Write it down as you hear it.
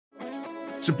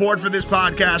Support for this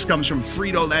podcast comes from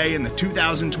Frito-Lay and the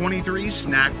 2023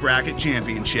 Snack Bracket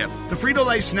Championship. The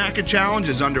Frito-Lay Snack Challenge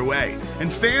is underway,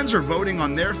 and fans are voting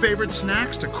on their favorite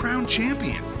snacks to crown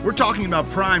champion. We're talking about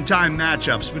prime-time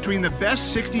matchups between the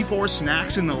best 64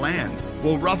 snacks in the land.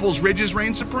 Will Ruffles Ridges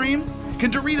reign supreme?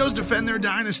 Can Doritos defend their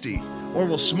dynasty? Or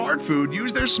will Smart Food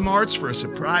use their smarts for a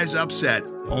surprise upset?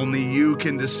 Only you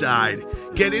can decide.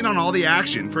 Get in on all the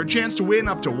action for a chance to win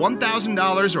up to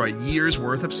 $1,000 or a year's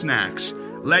worth of snacks.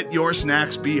 Let your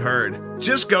snacks be heard.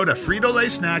 Just go to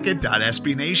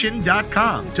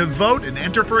fritolaysnacket.sbnation.com to vote and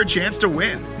enter for a chance to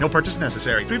win. No purchase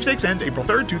necessary. Sweepstakes ends April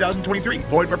 3rd, 2023.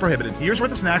 Void where prohibited. Year's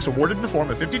worth of snacks awarded in the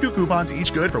form of 52 coupons,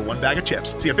 each good for one bag of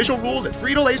chips. See official rules at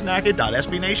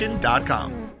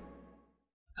fritolaysnacket.sbnation.com.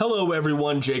 Hello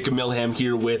everyone, Jacob Milham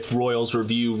here with Royals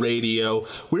Review Radio.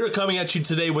 We are coming at you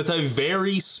today with a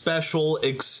very special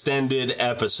extended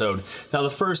episode. Now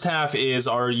the first half is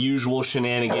our usual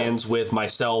shenanigans with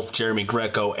myself, Jeremy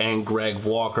Greco, and Greg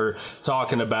Walker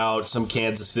talking about some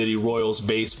Kansas City Royals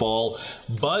baseball.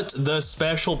 But the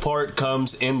special part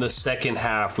comes in the second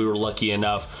half. We were lucky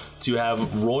enough to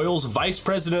have Royals Vice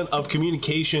President of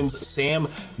Communications, Sam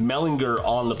Mellinger,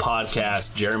 on the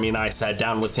podcast. Jeremy and I sat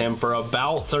down with him for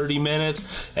about 30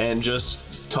 minutes and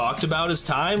just talked about his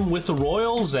time with the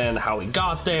Royals and how he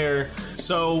got there.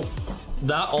 So,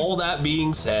 all that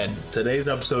being said, today's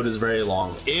episode is very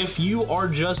long. If you are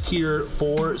just here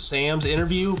for Sam's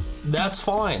interview, that's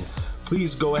fine.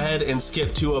 Please go ahead and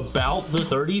skip to about the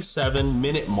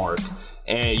 37-minute mark,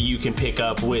 and you can pick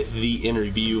up with the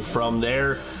interview from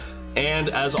there. And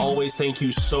as always, thank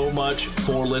you so much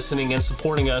for listening and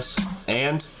supporting us.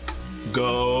 And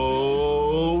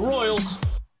go Royals!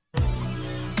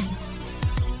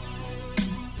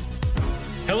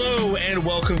 Hello and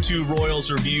welcome to Royals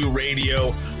Review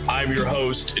Radio. I'm your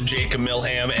host, Jacob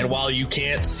Milham, and while you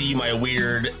can't see my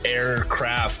weird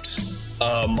aircraft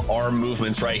arm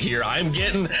movements right here, I'm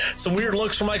getting some weird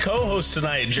looks from my co-hosts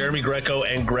tonight, Jeremy Greco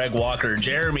and Greg Walker.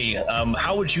 Jeremy,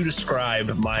 how would you describe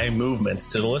my movements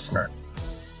to the listener?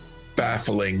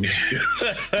 Baffling.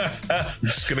 I'm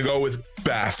just gonna go with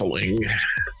baffling.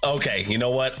 Okay, you know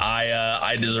what?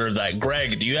 I deserve that.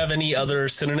 Greg, do you have any other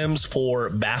synonyms for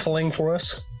baffling for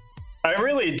us? I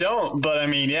really don't, but I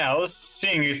mean, yeah, I was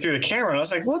seeing you through the camera and I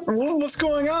was like, what's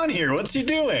going on here? What's he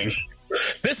doing?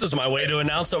 This is my way to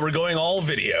announce that we're going all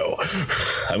video.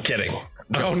 I'm kidding.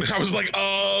 Oh, I was like,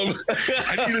 I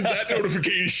needed that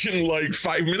notification like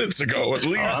 5 minutes ago at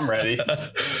least. Oh, I'm ready.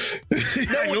 I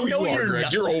know you are, Greg.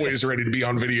 Not. You're always ready to be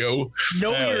on video.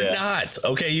 No, you're not.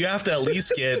 Okay, you have to at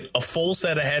least get a full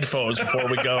set of headphones before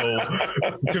we go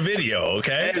to video,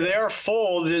 okay? They are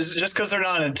full. Just because they're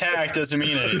not intact doesn't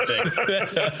mean anything.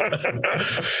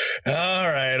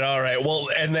 All right. Well,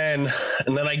 and then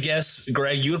I guess,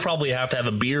 Greg, you would probably have to have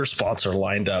a beer sponsor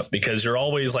lined up because you're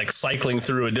always like cycling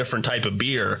through a different type of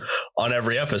beer on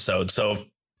every episode. So,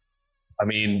 I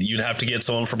mean, you'd have to get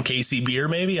someone from KC Beer,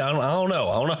 maybe. I don't know.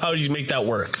 I don't know how you make that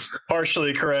work.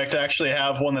 Partially correct. I actually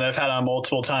have one that I've had on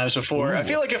multiple times before. Ooh. I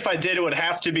feel like if I did, it would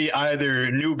have to be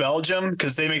either New Belgium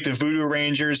because they make the Voodoo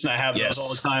Rangers, and I have those all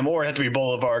the time, or it had to be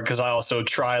Boulevard because I also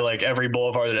try like every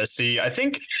Boulevard that I see. I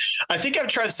think I've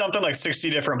tried something like 60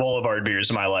 different Boulevard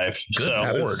beers in my life.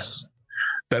 Good Lord.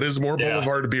 That is more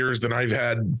Boulevard beers than I've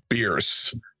had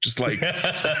beers. Just like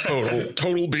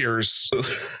total beers.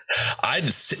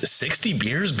 60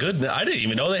 beers? Good. I didn't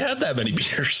even know they had that many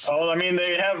beers. Oh, I mean,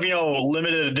 they have,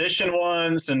 limited edition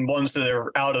ones and ones that are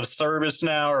out of service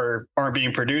now or aren't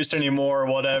being produced anymore or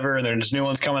whatever. And there's new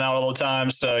ones coming out all the time.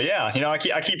 So, yeah,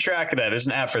 I keep track of that. There's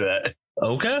an app for that.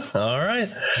 Okay. All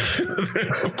right.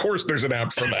 Of course there's an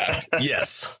app for that.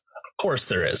 Yes. Of course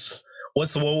there is.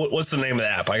 What's the name of the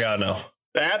app? I got to know.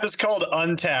 The app is called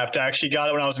Untapped. I actually got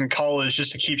it when I was in college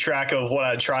just to keep track of what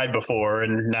I tried before.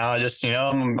 And now I just,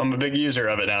 I'm a big user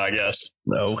of it now, I guess.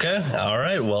 Okay. All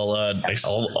right. Well, nice.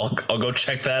 I'll go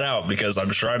check that out because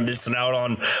I'm sure I'm missing out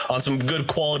on some good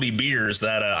quality beers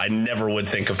that I never would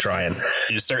think of trying.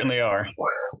 You certainly are.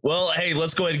 Well, hey,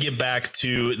 let's go ahead and get back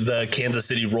to the Kansas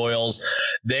City Royals.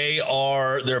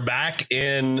 They're back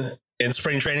in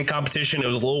spring training competition. It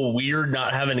was a little weird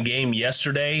not having a game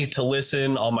yesterday to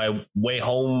listen on my way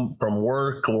home from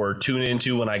work or tune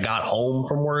into when I got home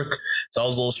from work. So I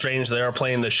was a little strange. They are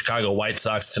playing the Chicago White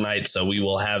Sox tonight, so we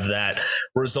will have that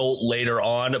result later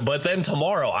on. But then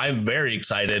tomorrow, I'm very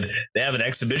excited. They have an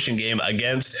exhibition game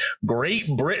against Great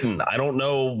Britain. I don't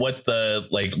know what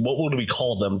what would we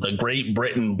call them? The Great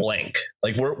Britain blank.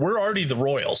 Like we're already the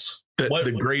Royals.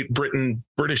 The Great Britain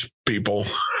British people.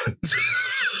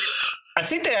 I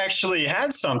think they actually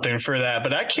had something for that,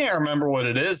 but I can't remember what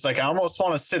it is. Like, I almost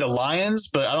want to say the Lions,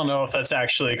 but I don't know if that's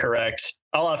actually correct.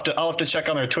 I'll have to check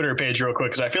on their Twitter page real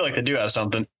quick because I feel like they do have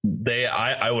something.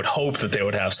 I would hope that they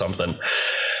would have something.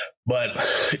 But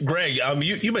Greg,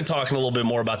 you've been talking a little bit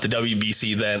more about the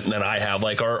WBC than I have.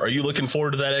 Like, are you looking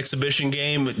forward to that exhibition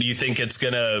game? Do you think it's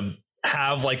gonna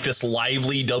have like this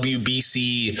lively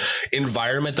WBC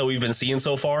environment that we've been seeing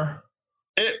so far?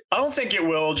 I don't think it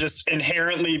will, just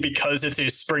inherently because it's a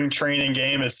spring training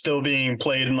game. It's still being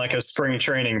played in like a spring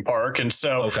training park. And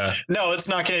so, no, it's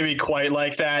not going to be quite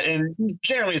like that. And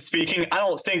generally speaking, I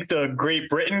don't think the Great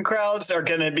Britain crowds are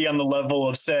going to be on the level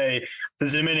of, say, the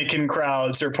Dominican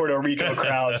crowds or Puerto Rico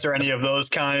crowds or any of those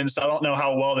kinds. I don't know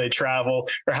how well they travel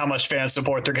or how much fan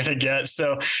support they're going to get.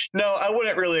 So, no, I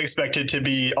wouldn't really expect it to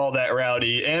be all that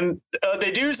rowdy. And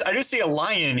I do see a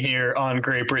lion here on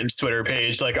Great Britain's Twitter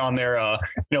page, like on their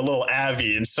little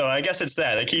Avi. And so I guess it's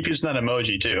that. They keep using that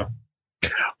emoji too.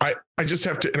 I just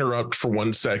have to interrupt for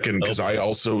 1 second because I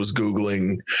also was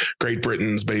Googling Great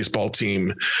Britain's baseball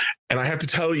team. And I have to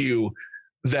tell you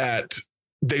that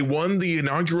they won the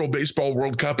inaugural Baseball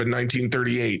World Cup in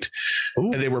 1938.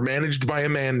 Ooh. And they were managed by a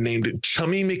man named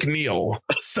Chummy McNeil.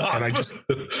 Stop. And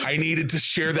I needed to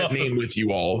share that name with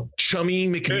you all. Chummy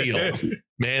McNeil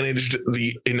managed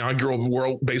the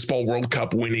inaugural Baseball World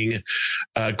Cup winning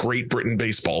Great Britain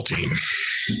baseball team.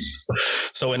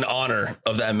 So in honor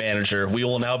of that manager, we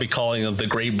will now be calling them the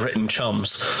Great Britain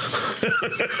Chums.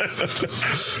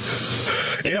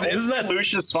 Isn't that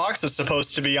Lucius Fox is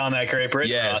supposed to be on that Great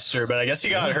Britain roster, but I guess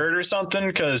he got hurt or something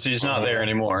because he's not there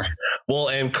anymore. Well,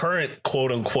 and current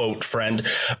quote unquote friend,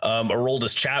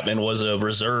 Aroldis Chapman was a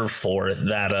reserve for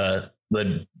that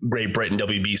the Great Britain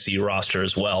WBC roster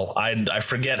as well. I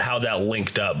forget how that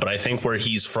linked up, but I think where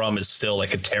he's from is still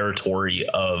like a territory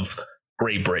of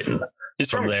Great Britain.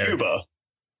 He's from Cuba.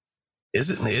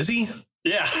 Is he?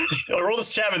 Yeah.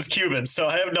 Aroldis Chapman's Cuban, so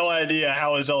I have no idea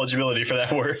how his eligibility for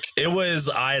that worked. It was,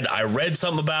 I read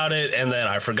something about it and then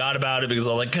I forgot about it because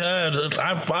I was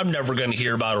like, I'm never going to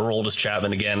hear about Aroldis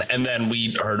Chapman again. And then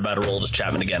we heard about Aroldis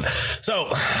Chapman again. So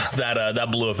that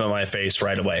blew up in my face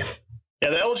right away. Yeah,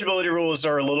 the eligibility rules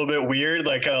are a little bit weird.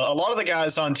 Like a lot of the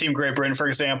guys on Team Great Britain, for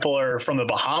example, are from the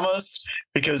Bahamas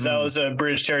because that was a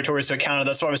British territory, so it counted.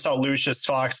 That's why we saw Lucius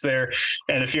Fox there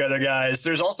and a few other guys.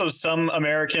 There's also some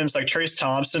Americans, like Trace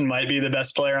Thompson might be the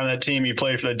best player on that team. He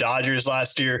played for the Dodgers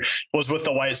last year, was with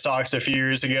the White Sox a few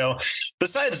years ago.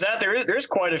 Besides that, there's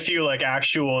quite a few like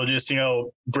actual just,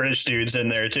 British dudes in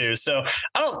there too. So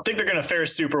I don't think they're going to fare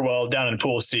super well down in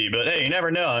Pool C, but hey, you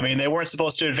never know. I mean, they weren't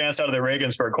supposed to advance out of the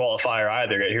Regensburg qualifier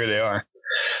either. Yet here they are.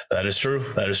 That is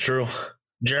true.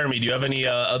 Jeremy, do you have any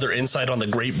other insight on the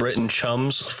Great Britain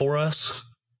Chums for us?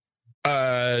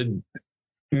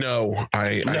 No.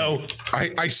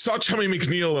 I saw Chummy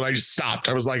McNeil and I just stopped.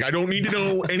 I was like, I don't need to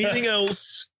know anything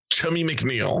else. Chummy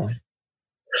McNeil.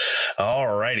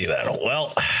 All righty then.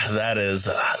 Well, that is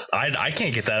I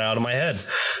can't get that out of my head.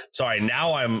 Sorry,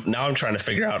 now I'm trying to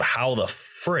figure out how the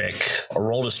frick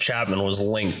Aroldis Chapman was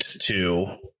linked to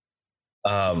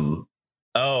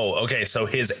okay, so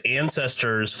his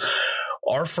ancestors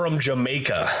are from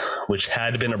Jamaica, which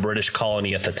had been a British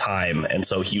colony at the time, and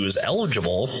so he was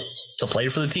eligible to play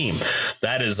for the team.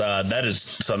 That is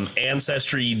some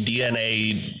ancestry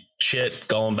DNA shit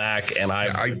going back, and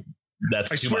I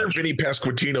swear much. Vinny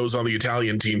Pasquantino's on the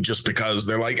Italian team just because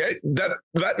they're like, hey,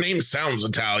 that name sounds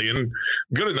Italian.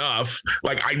 Good enough.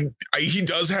 Like he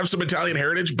does have some Italian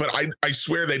heritage, but I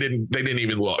swear they didn't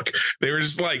even look. They were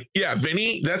just like, yeah,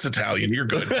 Vinny, that's Italian. You're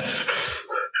good.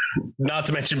 Not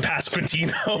to mention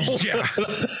Pasquantino. Yeah.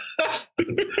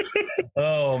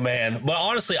 Oh man. But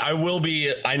honestly,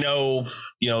 I know,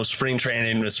 spring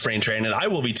training is spring training. I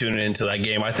will be tuning into that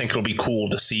game. I think it'll be cool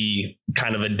to see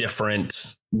kind of a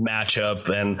different matchup.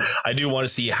 And I do want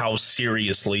to see how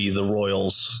seriously the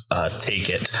Royals take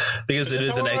it, because it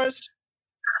is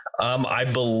I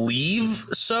believe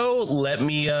so. Let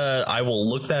me, I will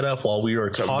look that up while we are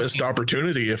talking. A missed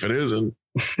opportunity if it isn't.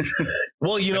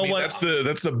 Well, what?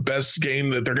 That's the best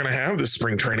game that they're going to have this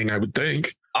spring training, I would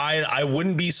think. I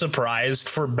wouldn't be surprised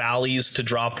for Bally's to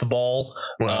drop the ball.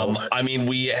 Well,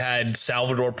 we had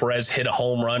Salvador Perez hit a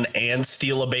home run and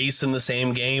steal a base in the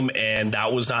same game, and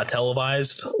that was not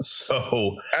televised.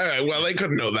 So, well, they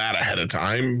couldn't know that ahead of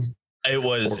time.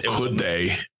 Could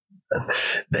they?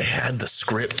 They had the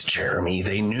script, Jeremy.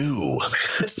 They knew.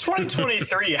 It's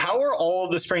 2023. How are all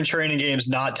of the spring training games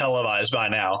not televised by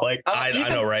now? Like, I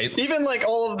know, right? Even like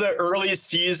all of the early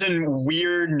season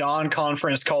weird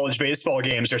non-conference college baseball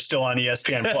games are still on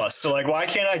ESPN Plus. So like, why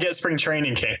can't I get spring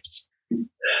training games?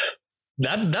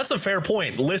 That's a fair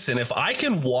point. Listen, if I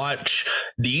can watch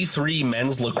D3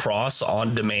 men's lacrosse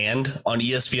on demand on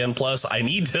ESPN Plus, I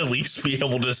need to at least be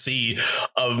able to see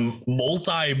a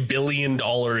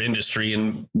multi-billion-dollar industry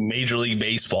in Major League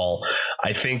Baseball.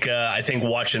 I think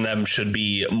watching them should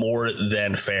be more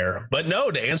than fair. But no,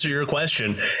 to answer your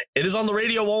question, it is on the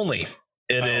radio only.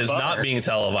 It is not being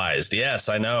televised. Yes,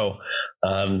 I know.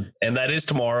 And that is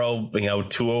tomorrow,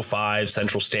 2:05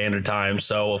 Central Standard Time.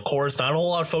 So, of course, not a whole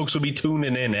lot of folks will be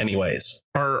tuning in anyways.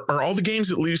 Are all the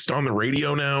games at least on the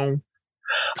radio now?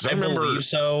 I believe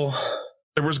so.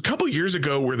 There was a couple of years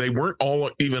ago where they weren't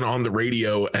all even on the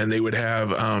radio, and they would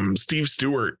have Steve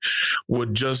Stewart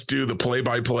would just do the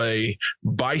play-by-play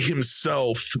by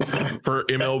himself for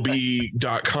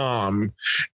MLB.com.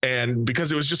 And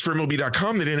because it was just for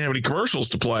MLB.com, they didn't have any commercials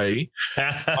to play.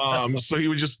 So he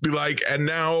would just be like, and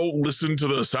now listen to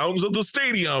the sounds of the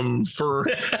stadium for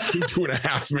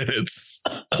 2.5 minutes,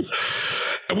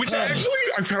 which actually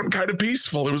I found kind of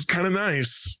peaceful. It was kind of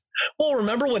nice. Well,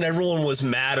 remember when everyone was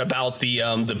mad about the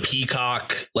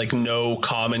Peacock, no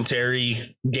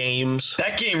commentary games?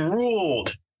 That game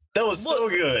ruled. That was so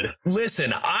good.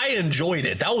 Listen, I enjoyed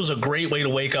it. That was a great way to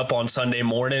wake up on Sunday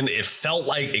morning. It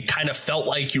kind of felt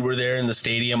like you were there in the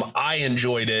stadium. I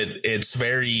enjoyed it. It's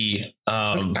very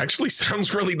it actually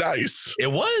sounds really nice. It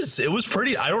was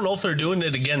pretty. I don't know if they're doing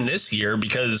it again this year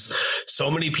because so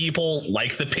many people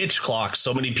like the pitch clock.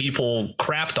 So many people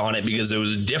crapped on it because it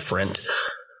was different.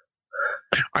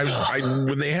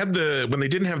 When they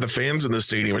didn't have the fans in the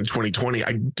stadium in 2020,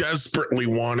 I desperately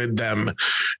wanted them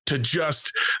to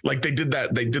just they did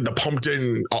the pumped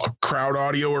in crowd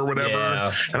audio or whatever.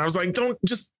 Yeah. And I was like,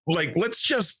 let's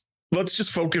just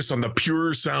focus on the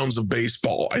pure sounds of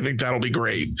baseball. I think that'll be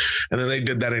great. And then they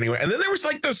did that anyway. And then there was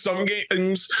some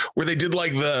games where they did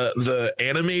the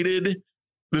animated,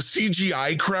 the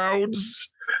CGI crowds.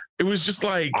 It was just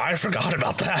I forgot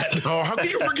about that. Oh, how can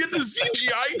you forget the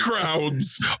CGI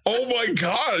crowds? Oh my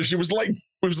gosh. It was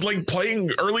like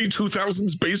playing early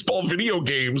 2000s baseball video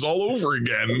games all over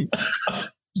again.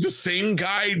 The same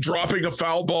guy dropping a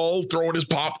foul ball, throwing his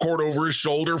popcorn over his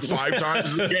shoulder 5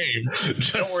 times in the game.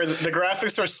 Don't worry, the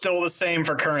graphics are still the same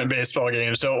for current baseball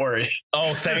games. Don't worry.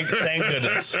 Oh, thank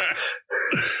goodness.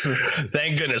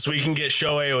 Thank goodness we can get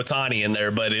Shohei Ohtani in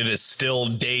there, but it is still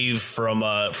Dave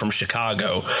from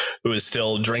Chicago who is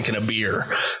still drinking a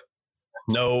beer.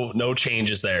 No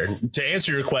changes there. To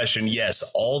answer your question, yes,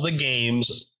 all the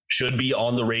games should be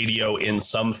on the radio in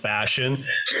some fashion.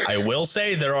 I will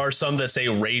say there are some that say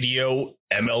radio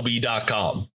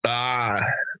MLB.com.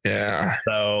 Yeah.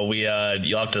 So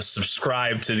you'll have to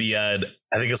subscribe to the I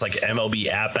think it's MLB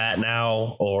app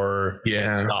now, or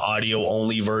the audio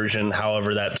only version,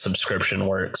 however that subscription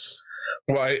works.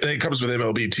 Well, it comes with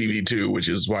MLB TV too, which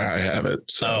is why I have it.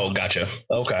 So. Oh, gotcha.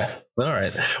 Okay. All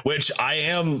right. Which I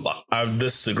am.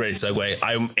 This is a great segue.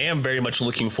 I am very much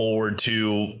looking forward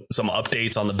to some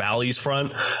updates on the Bally's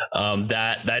front.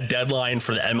 That deadline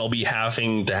for the MLB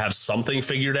having to have something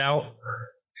figured out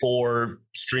for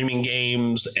streaming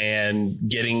games and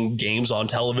getting games on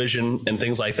television and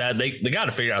things like that. They got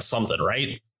to figure out something,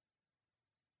 right?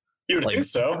 You would think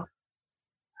so.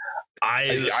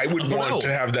 I would want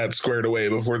to have that squared away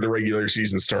before the regular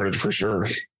season started for sure.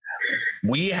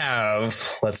 We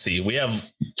have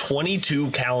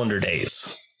 22 calendar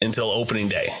days until opening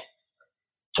day.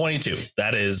 22.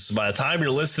 That is, by the time you're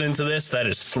listening to this, that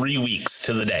is 3 weeks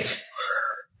to the day.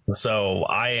 So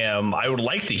I would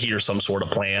like to hear some sort of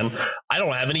plan. I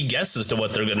don't have any guesses to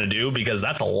what they're going to do because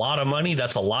that's a lot of money.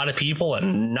 That's a lot of people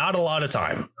and not a lot of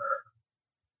time.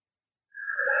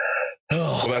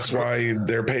 Well, that's why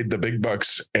they're paid the big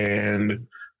bucks and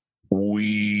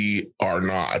we are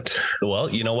not. Well,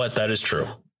 you know what? That is true.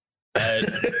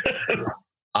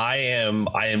 I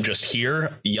am just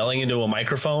here yelling into a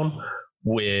microphone,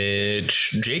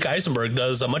 which Jake Eisenberg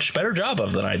does a much better job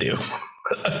of than I do.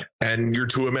 And your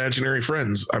 2 imaginary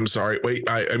friends. I'm sorry. Wait,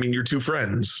 I mean your 2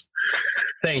 friends.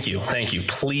 Thank you.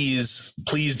 Please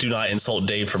do not insult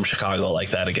Dave from Chicago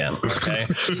like that again. Okay.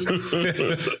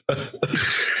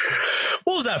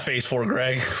 What was that face for,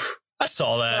 Greg? I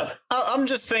saw that. I'm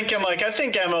just thinking, I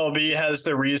think MLB has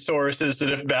the resources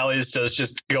that if Bally's does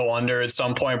just go under at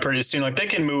some point pretty soon, they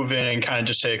can move in and kind of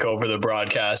just take over the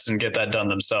broadcast and get that done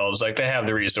themselves. They have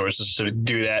the resources to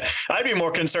do that. I'd be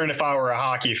more concerned if I were a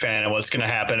hockey fan and what's going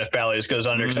to happen if Bally's goes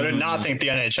under, because I do not think the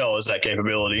NHL has that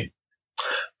capability.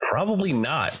 Probably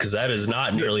not, because that is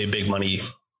not nearly a big money.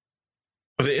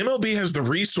 The MLB has the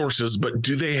resources, but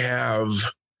do they have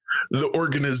the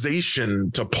organization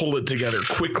to pull it together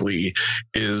quickly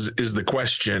is the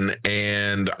question.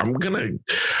 And I'm gonna,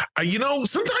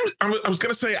 sometimes I was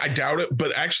gonna say I doubt it,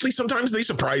 but actually sometimes they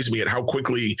surprise me at how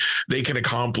quickly they can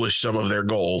accomplish some of their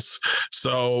goals.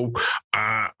 So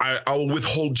I'll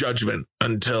withhold judgment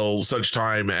until such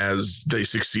time as they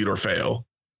succeed or fail.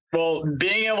 Well,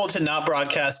 being able to not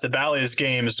broadcast the Bally's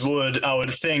games would, I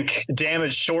would think,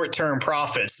 damage short-term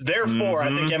profits. Therefore, I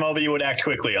think MLB would act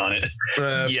quickly on it.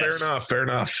 Yes. Fair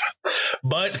enough.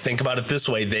 But think about it this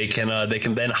way: they can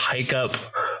then hike up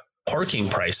parking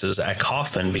prices at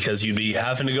Kauffman because you'd be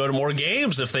having to go to more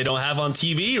games if they don't have on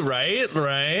TV, right?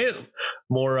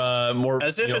 More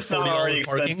as if it's not already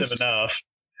expensive enough.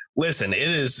 Listen, it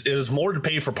is more to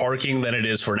pay for parking than it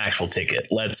is for an actual ticket.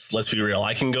 Let's be real.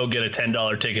 I can go get a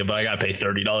 $10 ticket, but I got to pay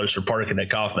 $30 for parking at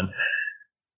Kauffman.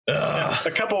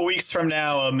 A couple of weeks from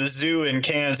now, Mizzou and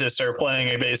Kansas are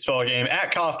playing a baseball game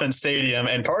at Kauffman Stadium,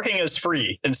 and parking is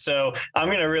free. And so I'm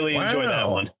going to really enjoy that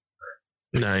one.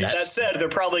 Nice. That said, they're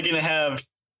probably going to have,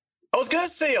 I was going to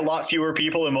say a lot fewer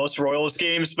people in most Royals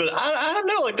games, but I don't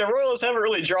know. Like, the Royals haven't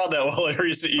really drawn that well in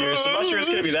recent years. So I'm not sure it's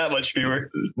going to be that much fewer.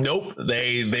 Nope,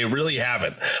 they really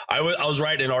haven't. I was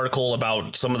writing an article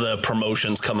about some of the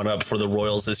promotions coming up for the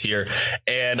Royals this year,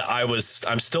 and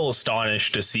I'm still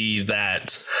astonished to see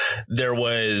that there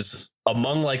was,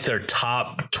 among like their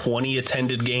top 20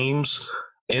 attended games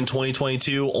in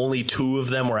 2022, only 2 of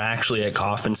them were actually at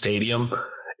Kauffman Stadium.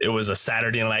 It was a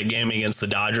Saturday night game against the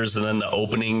Dodgers, and then the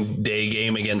opening day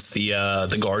game against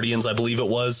the Guardians, I believe it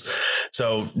was.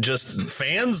 So just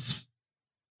fans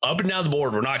up and down the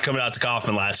board were not coming out to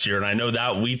Kauffman last year. And I know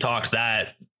that we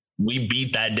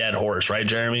beat that dead horse, right,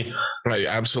 Jeremy? Right,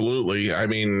 absolutely. I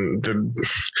mean,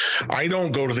 I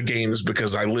don't go to the games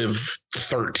because I live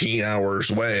 13 hours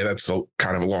away. That's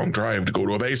kind of a long drive to go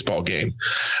to a baseball game.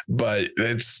 But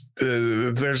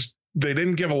they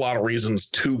didn't give a lot of reasons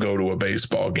to go to a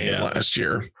baseball game last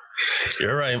year.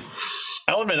 You're right.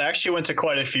 I'll admit, I actually went to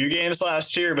quite a few games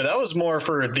last year, but that was more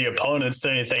for the opponents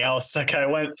than anything else. Like, I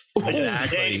went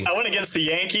against the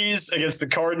Yankees, against the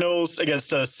Cardinals, against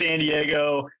San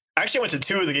Diego. I actually went to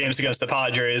 2 of the games against the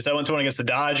Padres. I went to one against the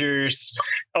Dodgers.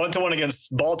 I went to one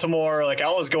against Baltimore. Like,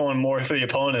 I was going more for the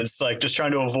opponents, like just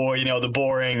trying to avoid, the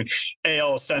boring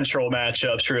AL Central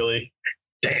matchups, really.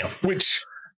 Damn. Which,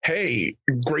 hey,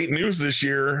 great news this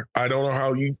year. I don't know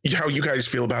how you guys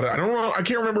feel about it. I don't know. I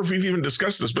can't remember if we've even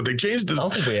discussed this, but they changed the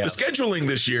scheduling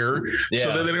this year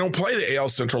so that they don't play the AL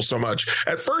Central so much.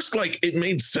 At first, like, it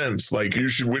made sense. Like, you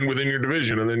should win within your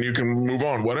division and then you can move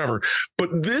on, whatever.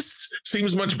 But this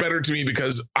seems much better to me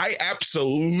because I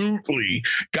absolutely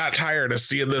got tired of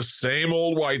seeing the same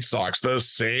old White Sox, the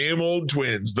same old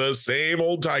Twins, the same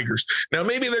old Tigers. Now,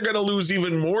 maybe they're going to lose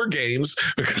even more games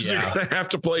because they're going to have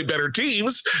to play better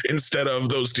teams instead of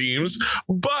those teams,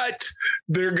 but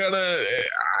they're gonna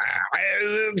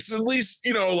it's at least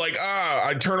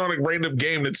I turn on a random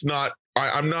game. It's not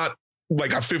I'm not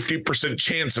like a 50%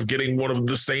 chance of getting one of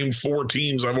the same 4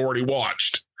 teams I've already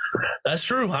watched. That's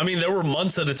true. I mean, there were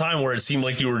months at a time where it seemed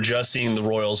like you were just seeing the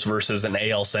Royals versus an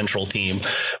AL Central team.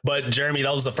 But Jeremy,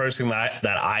 that was the first thing that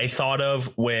I thought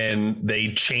of when they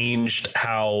changed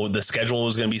how the schedule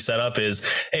was going to be set up is,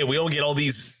 hey, we don't get all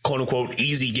these quote unquote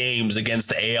easy games against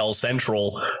the AL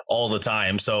Central all the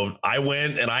time. So I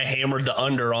went and I hammered the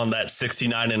under on that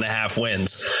 69.5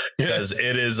 wins because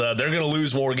it is they're going to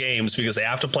lose more games because they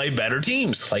have to play better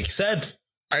teams, like you said.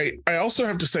 I also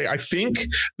have to say, I think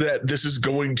that this is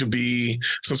going to be,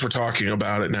 since we're talking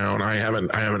about it now, and I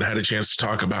haven't had a chance to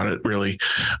talk about it really.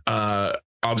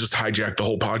 I'll just hijack the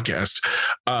whole podcast.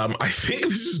 I think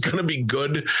this is going to be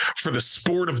good for the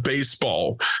sport of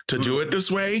baseball to do it this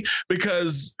way,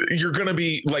 because you're going to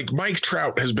be like Mike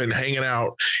Trout has been hanging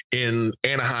out in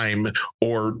Anaheim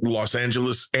or Los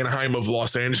Angeles, Anaheim of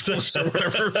Los Angeles or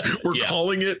whatever we're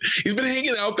calling it. He's been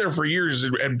hanging out there for years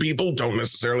and people don't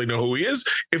necessarily know who he is.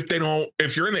 If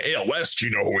you're in the AL West, you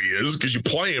know who he is because you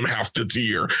play him half the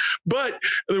year. But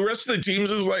the rest of the teams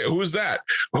is like, who is that?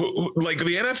 Like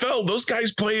the NFL, those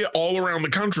guys play all around the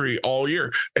country all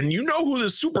year, and you know who the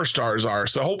superstars are.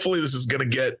 So hopefully this is going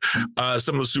to get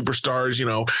some of the superstars.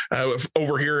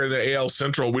 Over here in the AL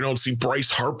Central, we don't see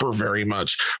Bryce Harper very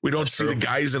much. We don't see the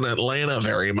guys in Atlanta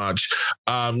very much.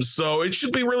 So it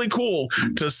should be really cool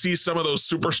to see some of those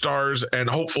superstars and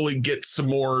hopefully get some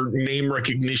more name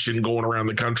recognition going around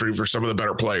the country for some of the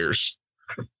better players.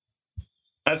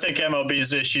 I think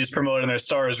MLB's issues promoting their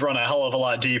stars run a hell of a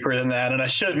lot deeper than that. And I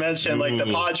should mention, like, the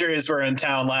Padres were in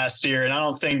town last year, and I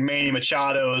don't think Manny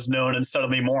Machado is known in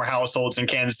suddenly more households in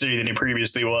Kansas City than he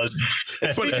previously was.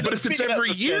 But if it's every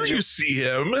year you see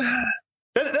him.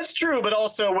 That's true, but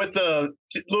also with the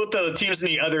teams in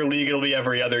the other league, it'll be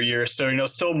every other year. So,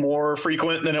 still more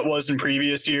frequent than it was in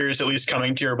previous years, at least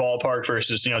coming to your ballpark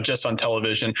versus, just on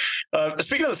television.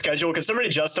 Speaking of the schedule, can somebody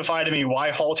justify to me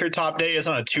why Halter Top Day is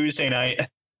on a Tuesday night?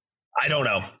 I don't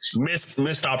know.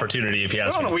 Missed opportunity, if you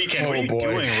ask me. On a weekend, what are you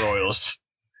doing, Royals?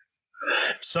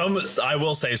 I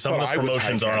will say some of the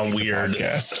promotions are on weird.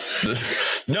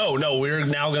 No, we're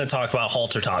now going to talk about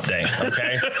Halter Top Day.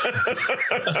 Okay.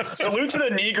 Salute to the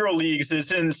Negro Leagues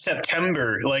is in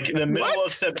September, like the middle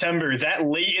of September, that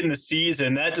late in the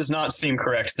season. That does not seem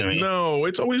correct to me. No,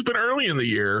 it's always been early in the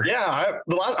year. Yeah.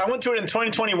 I went to it in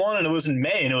 2021 and it was in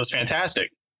May and it was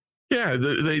fantastic. Yeah.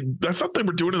 I thought they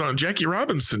were doing it on Jackie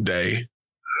Robinson Day.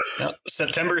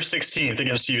 September 16th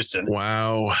against Houston.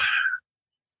 Wow.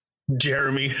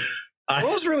 Jeremy,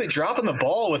 Royals really dropping the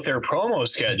ball with their promo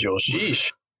schedule.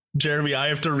 Sheesh. Jeremy, I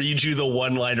have to read you the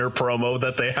one-liner promo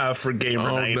that they have for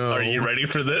Gamer Night. No. Are you ready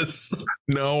for this?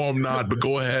 No, I'm not, but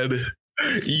go ahead.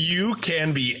 You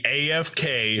can be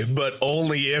AFK, but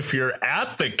only if you're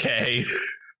at the K.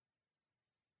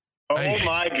 Oh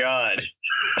my God.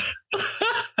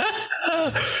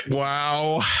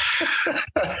 Wow.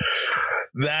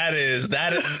 That is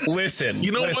listen.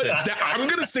 You know listen. what? I'm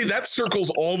going to say that circles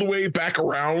all the way back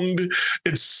around.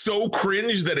 It's so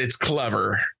cringe that it's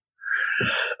clever.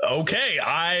 Okay,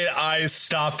 I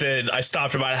stopped it. I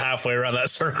stopped about halfway around that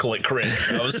circle at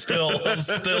cringe. I was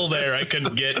still there. I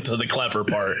couldn't get to the clever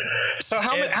part. So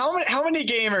how many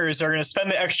gamers are going to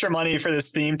spend the extra money for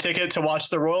this theme ticket to watch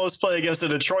the Royals play against the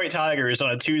Detroit Tigers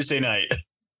on a Tuesday night?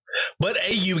 But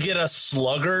hey, you get a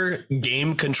Slugger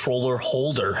game controller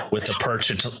holder with the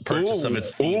purchase of a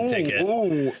theme ticket.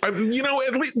 At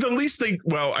least they.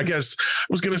 Well, I guess I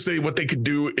was gonna say what they could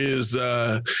do is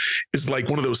like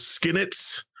one of those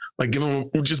skinnets. Like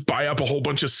just buy up a whole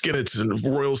bunch of skinnets and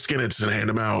Royal skinnets and hand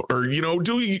them out, or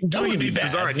do a unique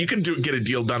design. You can get a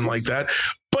deal done like that.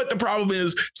 But the problem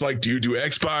is, it's like, do you do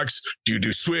Xbox? Do you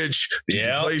do Switch? Do you do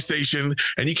PlayStation?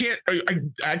 And you can't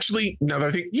actually, now that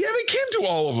I think, yeah, they can do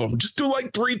all of them. Just do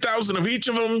like 3,000 of each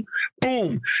of them.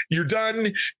 Boom, you're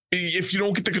done. If you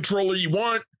don't get the controller you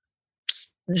want,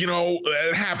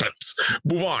 it happens.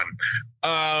 Move on.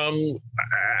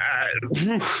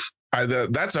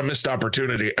 That's a missed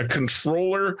opportunity. A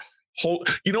controller hold.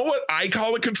 You know what I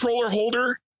call a controller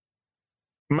holder?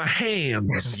 My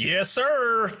hands. Yes,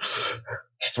 sir.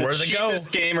 That's where they go.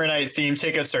 Cheapest Gamer Night theme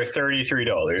tickets are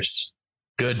 $33.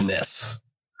 Goodness.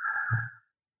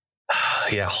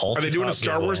 Yeah. Are they doing a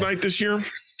Star Wars night this year?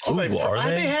 They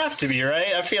have to be,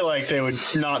 right? I feel like they would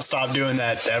not stop doing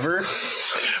that ever.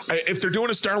 If they're doing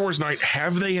a Star Wars night,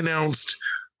 have they announced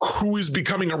who is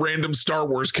becoming a random Star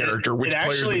Wars character? Which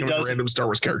player is becoming a random Star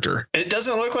Wars character? It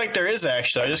doesn't look like there is,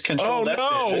 actually. I just controlled that.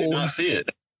 I did not see it.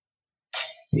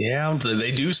 Yeah,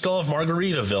 they do still have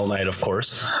Margaritaville night, of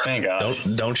course. Thank God.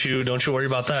 Don't you worry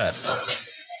about that.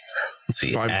 Let's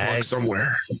see. $5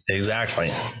 somewhere.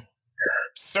 Exactly.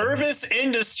 Service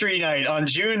Industry Night on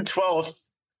June 12th.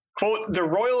 Quote, the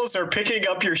Royals are picking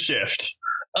up your shift.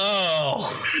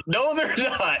 Oh. No, they're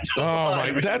not. Oh,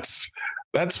 my.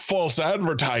 That's false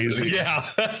advertising. Yeah.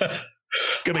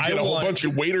 Gonna get a whole bunch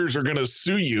of waiters are gonna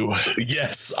sue you.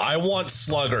 Yes, I want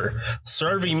Slugger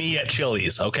serving me at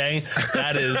Chili's. Okay,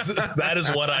 that is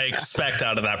what I expect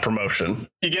out of that promotion.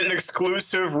 You get an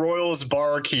exclusive Royals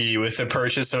bar key with the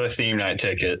purchase of a theme night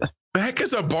ticket. The heck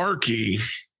is a bar key?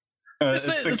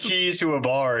 It's the key to a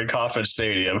bar in Kauffman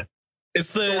Stadium.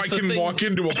 I can walk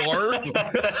into a bar.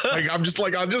 I'll just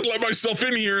let myself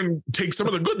in here and take some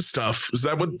of the good stuff. Is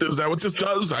that what this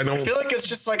does? I feel like it's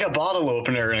just like a bottle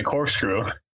opener and a corkscrew.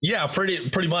 Yeah,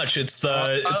 pretty much. It's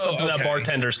something that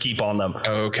bartenders keep on them.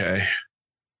 Okay.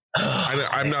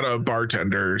 I'm not a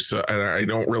bartender, so I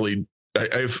don't really.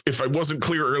 If I wasn't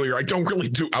clear earlier, I don't really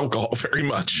do alcohol very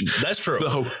much. That's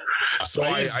true. So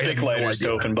I use Bic lighters to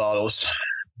open bottles.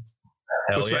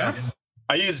 Hell yeah.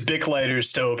 I use Bic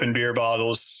lighters to open beer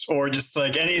bottles, or just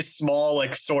like any small,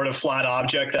 like sort of flat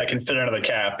object that can fit under the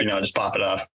cap. Just pop it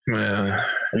off. Yeah.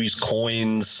 I use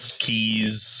coins,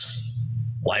 keys,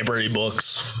 library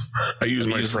books. I use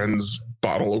my friend's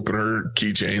bottle opener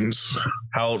keychains.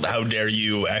 How dare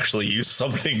you actually use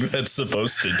something that's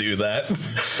supposed to do that?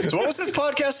 So what was this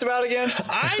podcast about again?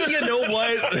 You know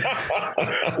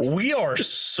what? We are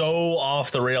so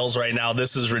off the rails right now.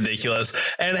 This is ridiculous.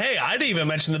 And hey, I didn't even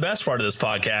mention the best part of this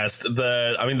podcast.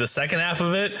 The second half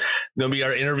of it, going to be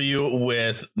our interview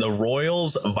with the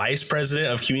Royals Vice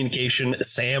President of Communication,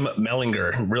 Sam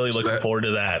Mellinger. Really looking forward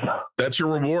to that. That's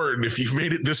your reward. If you've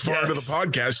made it this far into the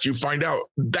podcast, you find out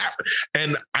that.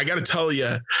 And I got to tell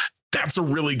you, that's a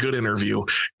really good interview.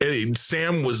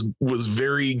 Sam was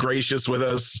very gracious with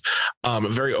us,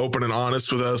 very open and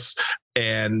honest with us.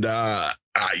 And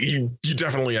you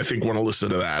definitely, I think, want to listen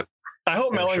to that. I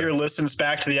hope Mellinger listens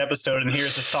back to the episode and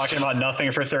hears us talking about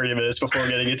nothing for 30 minutes before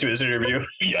getting into his interview.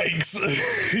 Yikes.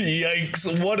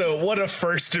 Yikes. What a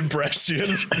first impression.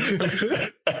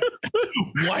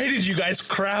 Why did you guys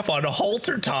crap on a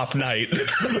halter top night?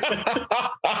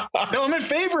 No, I'm in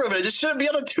favor of it. It just shouldn't be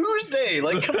on a Tuesday.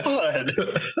 Like, come on.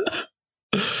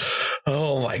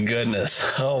 Oh my goodness.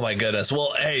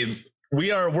 Well, hey,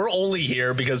 we're only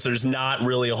here because there's not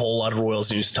really a whole lot of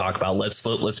Royals news to talk about.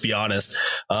 Let's be honest.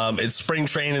 It's spring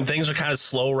training. Things are kind of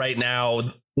slow right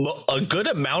now. A good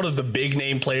amount of the big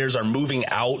name players are moving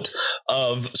out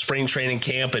of spring training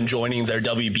camp and joining their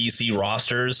WBC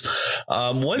rosters.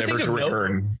 Never to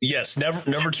return. Yes,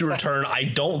 never to return. I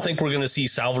don't think we're going to see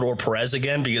Salvador Perez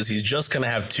again because he's just going to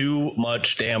have too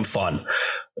much damn fun.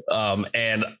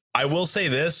 And I will say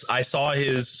this: I saw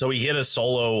he hit a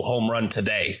solo home run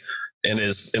today in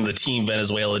the Team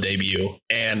Venezuela debut,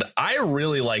 and I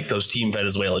really like those Team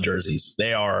Venezuela jerseys.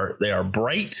 They are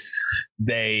bright.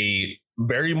 They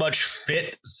very much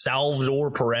fit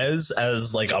Salvador Perez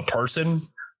as like a person.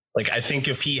 Like, I think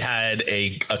if he had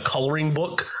a coloring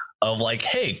book of like,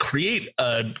 hey, create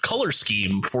a color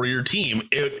scheme for your team,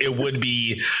 it would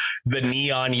be the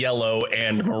neon yellow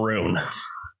and maroon.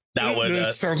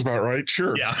 That sounds about right.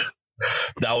 Sure. Yeah.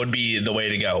 That would be the way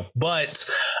to go. But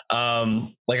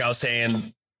like I was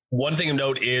saying, one thing of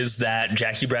note is that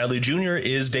Jackie Bradley Jr.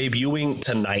 is debuting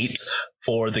tonight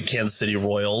for the Kansas City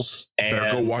Royals. And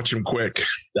better go watch him quick.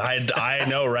 I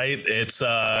know, right? It's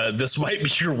this might be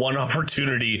your one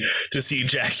opportunity to see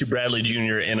Jackie Bradley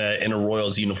Jr. in a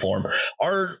Royals uniform.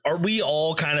 Are we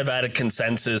all kind of at a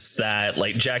consensus that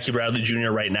like Jackie Bradley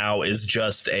Jr. right now is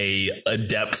just a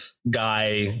depth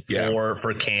guy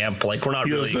for camp? Like, we're not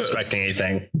really expecting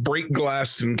anything. Break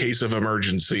glass in case of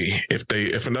emergency.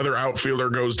 If another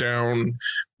outfielder goes down,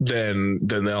 then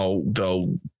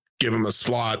they'll give him a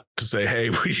slot to say,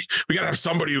 hey, we got to have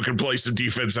somebody who can play some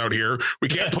defense out here. We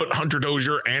can't put Hunter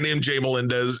Dozier and MJ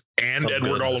Melendez and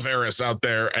Edward Olivares out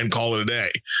there and call it a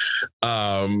day.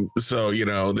 So,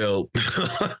 they'll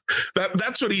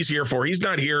that's what he's here for. He's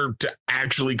not here to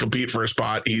actually compete for a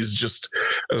spot. He's just,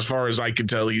 as far as I can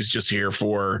tell, he's just here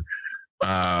for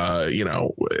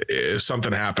if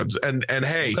something happens. And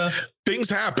hey, things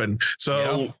happen.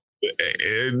 So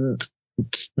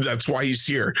that's why he's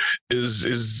here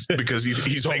is because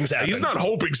he's not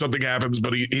hoping something happens,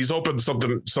 but he's hoping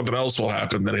something else will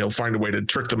happen. Then he'll find a way to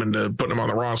trick them into putting him on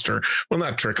the roster. Well,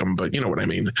 not trick them, but you know what I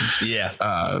mean. Yeah.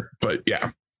 But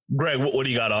yeah. Greg, what do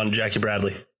you got on Jackie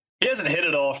Bradley? He hasn't hit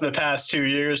it all for the past 2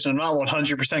 years, and I'm not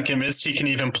 100% convinced he can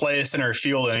even play center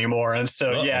field anymore. And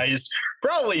so, he's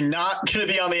probably not going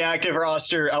to be on the active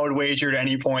roster, I would wager, at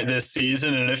any point this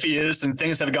season. And if he is, then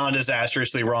things have gone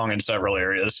disastrously wrong in several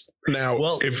areas.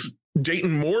 Now, if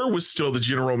Dayton Moore was still the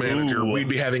general manager, we'd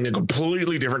be having a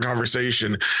completely different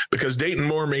conversation, because Dayton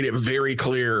Moore made it very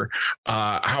clear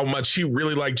how much he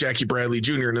really liked Jackie Bradley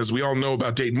Jr. And as we all know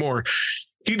about Dayton Moore,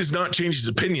 he does not change his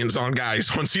opinions on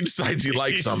guys once he decides he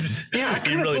likes them. Yeah, I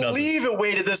can't believe it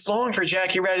waited this long for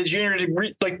Jackie Bradley Jr.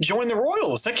 to join the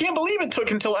Royals. I can't believe it took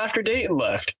until after Dayton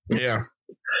left. Yeah.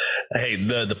 Hey,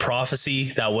 the prophecy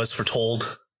that was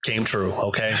foretold came true.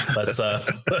 Okay, let's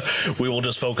we will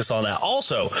just focus on that.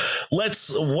 Also,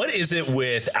 what is it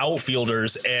with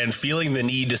outfielders and feeling the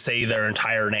need to say their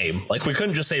entire name? Like, we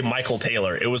couldn't just say Michael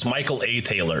Taylor. It was Michael A.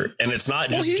 Taylor, and it's not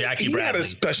just Jackie Bradley. He had a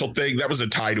special thing that was a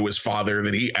tie to his father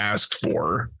that he asked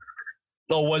for.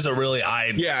 Oh, was it really?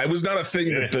 Yeah, it was not a thing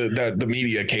that the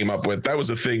media came up with. That was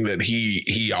a thing that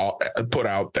he put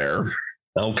out there.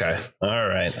 Okay. All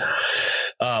right.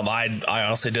 I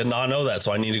honestly did not know that,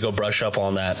 so I need to go brush up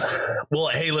on that. Well,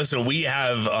 hey, listen, we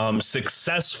have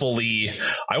successfully,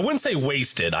 I wouldn't say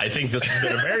wasted. I think this has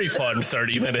been a very fun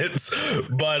 30 minutes,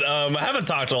 but I haven't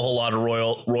talked a whole lot of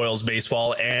Royals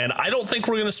baseball, and I don't think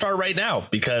we're going to start right now,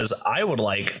 because I would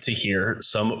like to hear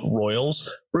some Royals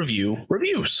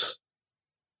reviews.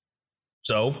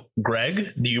 So,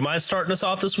 Greg, do you mind starting us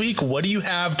off this week? What do you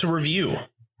have to review?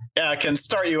 Yeah, I can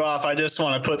start you off. I just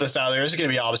want to put this out there. It's going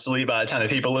to be obsolete by the time that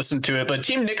people listen to it, but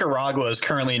Team Nicaragua is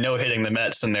currently no-hitting the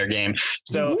Mets in their game.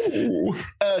 So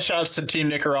shout outs to Team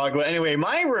Nicaragua. Anyway,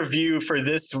 my review for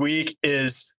this week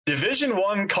is Division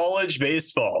I college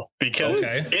baseball,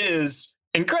 because it is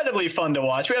incredibly fun to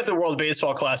watch. We have the World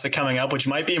Baseball Classic coming up, which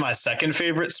might be my second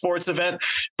favorite sports event,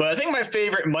 but I think my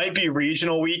favorite might be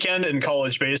regional weekend in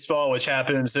college baseball, which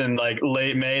happens in like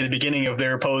late May, the beginning of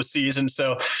their postseason.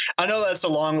 So I know that's a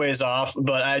long ways off,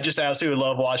 but I just absolutely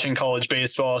love watching college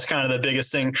baseball. It's kind of the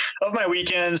biggest thing of my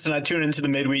weekends, and I tune into the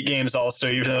midweek games also,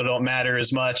 even though they don't matter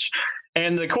as much.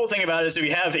 And the cool thing about it is if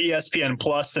you have ESPN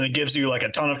Plus, then it gives you like a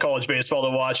ton of college baseball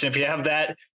to watch. And if you have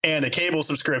that and a cable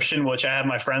subscription, which I have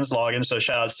my friends log in, so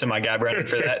shout outs to my guy Brennan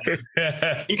for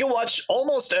that. You can watch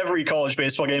almost every college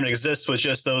baseball game that exists with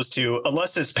just those two,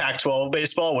 unless it's Pac-12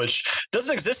 baseball, which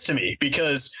doesn't exist to me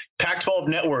because Pac-12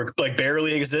 network like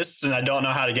barely exists and I don't know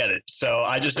how to get it. So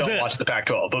I just don't watch the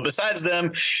Pac-12. But besides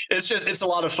them, it's a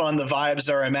lot of fun. The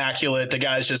vibes are immaculate. The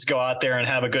guys just go out there and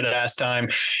have a good ass time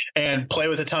and play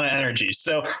with a ton of energy.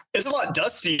 So it's a lot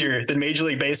dustier than Major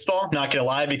League Baseball, not gonna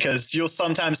lie, because you'll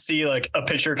sometimes see like a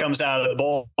pitcher comes out of the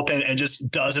bullpen and just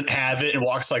doesn't have it and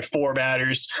walks like 4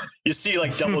 batters. You see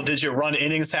like double-digit run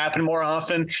innings happen more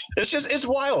often. It's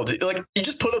wild. Like you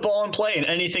just put a ball in play and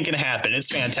anything can happen.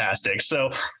 It's fantastic. So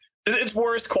it's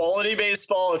worse quality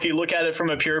baseball if you look at it from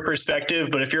a pure perspective.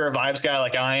 But if you're a vibes guy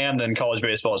like I am, then college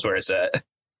baseball is where it's at.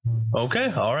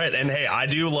 Okay. All right. And hey, I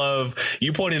do love,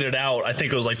 you pointed it out, I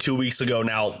think it was like 2 weeks ago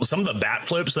now, some of the bat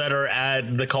flips that are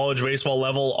at the college baseball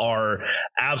level are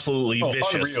absolutely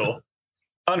vicious.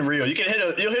 Unreal. You'll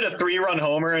hit a 3-run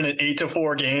homer in an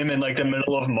 8-4 game in like the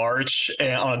middle of March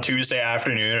on a Tuesday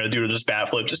afternoon, and a dude will just bat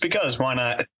flip just because. Why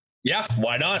not? Yeah,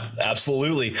 why not?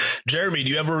 Absolutely. Jeremy, do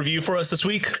you have a review for us this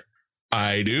week?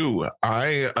 I do.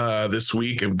 I this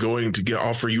week am going to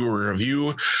offer you a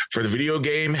review for the video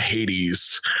game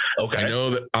Hades. Okay. I know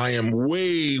that I am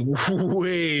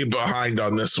way behind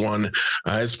on this one.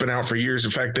 It's been out for years.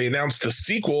 In fact, they announced the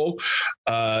sequel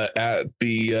at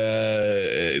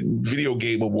the Video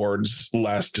Game Awards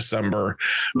last December,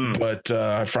 but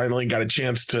I finally got a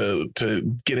chance to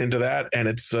get into that, and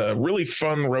it's a really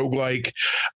fun roguelike.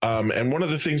 And one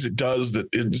of the things it does that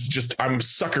is just I'm a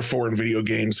sucker for in video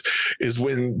games is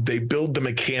when they build the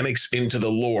mechanics into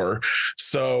the lore.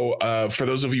 So for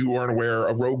those of you who aren't aware,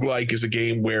 a roguelike is a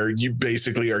game where you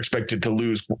basically are expected to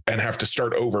lose and have to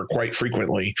start over quite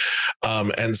frequently.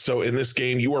 And so in this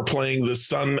game, you are playing the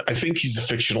son. I think he's a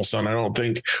fictional son. I don't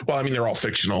think, well, I mean, they're all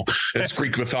fictional. It's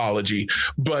Greek mythology,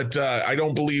 but I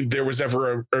don't believe there was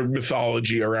ever a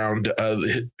mythology around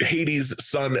Hades'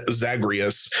 son,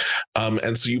 Zagreus.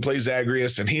 And so you play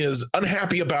Zagreus, and he is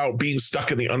unhappy about being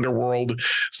stuck in the underworld.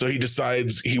 So he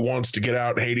decides he wants to get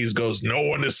out. Hades goes, no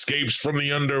one escapes from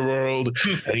the underworld.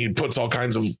 And he puts all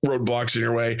kinds of roadblocks in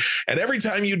your way. And every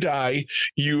time you die,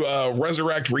 you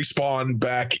resurrect, respawn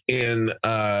back in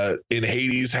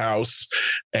Hades' house.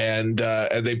 And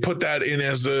they put that in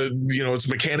as its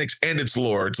mechanics and its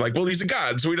lore. It's like, well, he's a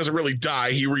god, so he doesn't really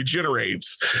die. He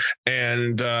regenerates.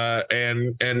 And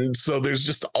so there's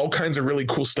just all kinds of really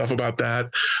cool stuff about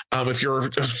that. I'm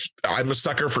a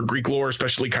sucker for Greek lore,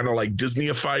 especially kind of like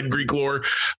Disney-ified Greek lore,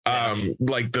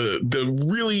 like the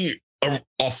really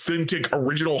authentic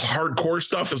original hardcore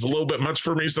stuff is a little bit much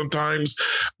for me sometimes,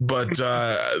 but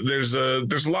there's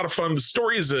a lot of fun. The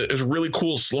story is a really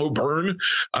cool slow burn,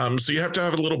 so you have to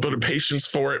have a little bit of patience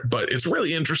for it, but it's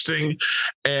really interesting,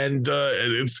 and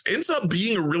it ends up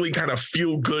being a really kind of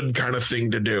feel good kind of thing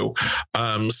to do.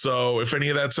 So if any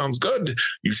of that sounds good,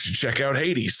 you should check out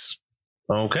Hades.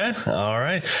 Okay. All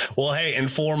right. Well, hey,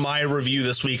 and for my review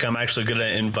this week, I'm actually going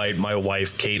to invite my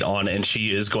wife, Kate, on, and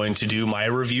she is going to do my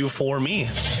review for me.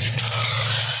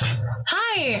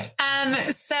 Hi.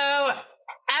 So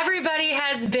everybody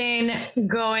has been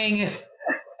going.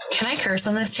 Can I curse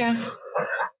on this show?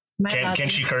 Can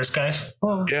she curse, guys?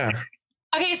 Oh. Yeah.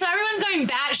 Okay, so everyone's going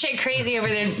batshit crazy over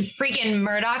the freaking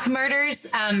Murdoch murders,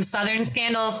 Southern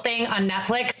Scandal thing on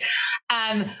Netflix.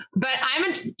 But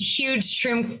I'm a huge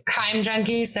true crime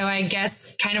junkie, so I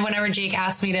guess kind of whenever Jake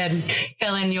asks me to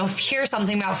fill in, you'll hear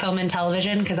something about film and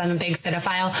television because I'm a big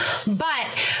cinephile. But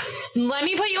let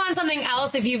me put you on something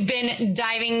else if you've been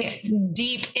diving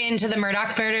deep into the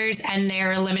Murdoch murders and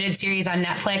their limited series on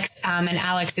Netflix, and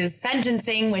Alex's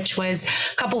sentencing, which was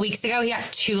a couple weeks ago. He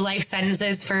got 2 life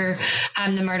sentences for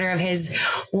the murder of his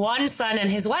one son and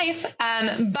his wife.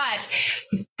 But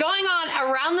going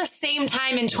on around the same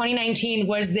time in 2019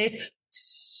 was this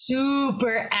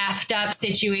super effed up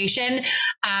situation.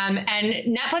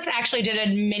 And Netflix actually did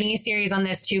a mini series on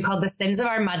this too called The Sins of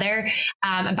Our Mother,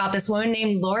 about this woman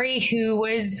named Lori who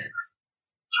was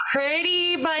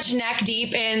pretty much neck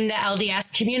deep in the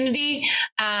LDS community,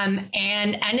 and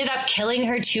ended up killing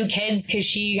her 2 kids because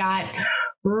she got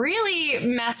really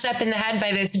messed up in the head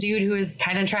by this dude who is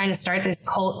kind of trying to start this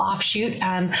cult offshoot.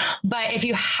 But if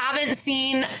you haven't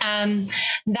seen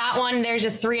that one, there's a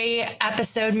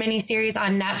 3-episode miniseries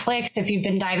on Netflix. If you've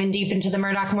been diving deep into the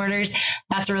Murdaugh murders,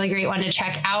 that's a really great one to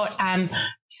check out.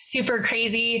 Super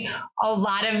crazy, a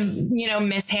lot of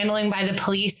mishandling by the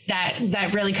police that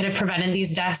really could have prevented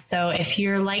these deaths. So if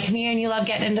you're like me and you love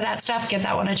getting into that stuff, give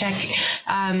that one a check.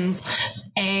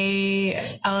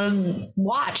 A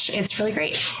watch. It's really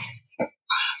great.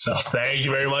 So thank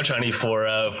you very much, honey, for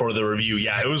the review.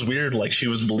 Yeah, it was weird. Like, she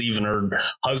was believing her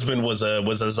husband was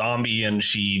a zombie, and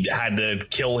she had to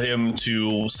kill him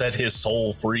to set his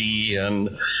soul free.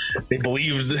 And they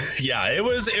believed, yeah, it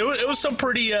was some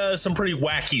pretty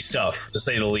wacky stuff, to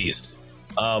say the least.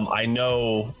 I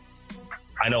know.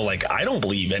 Like, I don't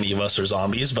believe any of us are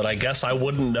zombies, but I guess I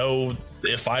wouldn't know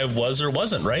if I was or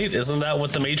wasn't. Right? Isn't that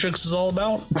what the Matrix is all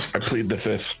about? I plead the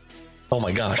fifth. Oh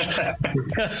my gosh.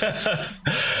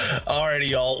 Alrighty,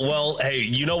 y'all. Well, hey,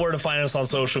 you know where to find us on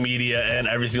social media and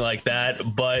everything like that.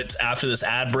 But after this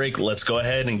ad break, let's go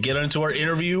ahead and get into our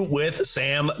interview with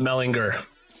Sam Mellinger.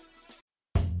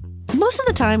 Most of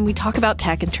the time, we talk about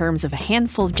tech in terms of a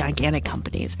handful of gigantic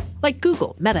companies like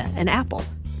Google, Meta, and Apple.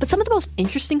 But some of the most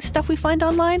interesting stuff we find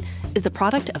online is the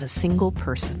product of a single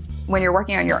person. When you're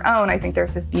working on your own, I think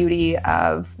there's this beauty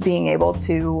of being able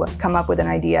to come up with an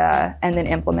idea and then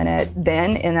implement it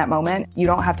then in that moment. You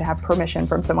don't have to have permission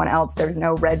from someone else. There's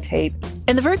no red tape.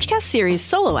 In the Vergecast series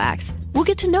Solo Acts, we'll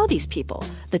get to know these people,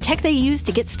 the tech they use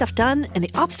to get stuff done, and the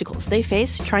obstacles they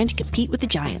face trying to compete with the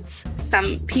giants.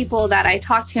 Some people that I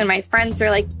talk to and my friends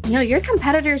are like, your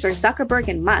competitors are Zuckerberg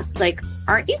and Musk. Like,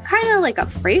 aren't you kind of like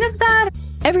afraid of that?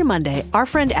 Every Monday, our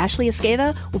friend Ashley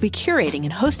Esqueda will be curating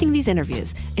and hosting these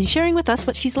interviews and sharing with us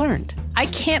what she's learned. I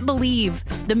can't believe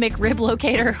the McRib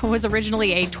locator was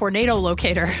originally a tornado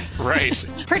locator. Right.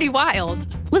 Pretty wild.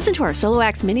 Listen to our Solo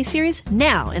Acts miniseries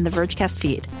now in the Vergecast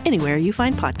feed, anywhere you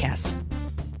find podcasts.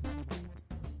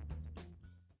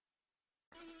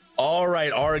 All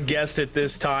right, our guest at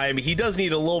this time, he does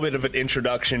need a little bit of an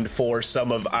introduction for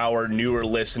some of our newer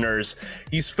listeners.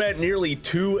 He spent nearly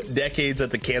 2 decades at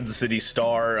the Kansas City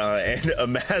Star and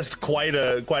amassed quite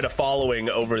a following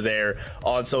over there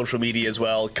on social media as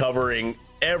well, covering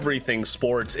everything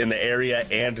sports in the area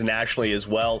and nationally as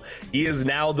well. He is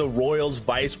now the Royals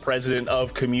Vice President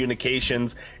of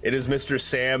Communications. It is Mr.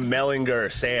 Sam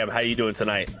Mellinger. Sam, how you doing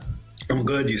tonight? I'm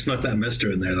good. You snuck that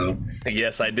Mister in there, though.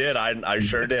 Yes, I did. I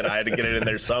sure did. I had to get it in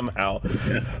there somehow.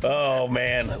 Yeah. Oh,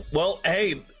 man. Well,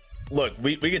 hey, look,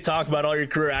 we could talk about all your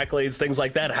career accolades, things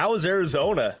like that. How is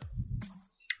Arizona?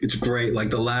 It's great. Like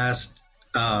the last,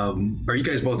 are you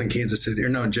guys both in Kansas City? Or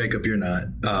no, Jacob, you're not.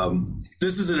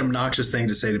 This is an obnoxious thing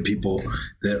to say to people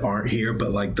that aren't here,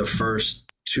 but like the first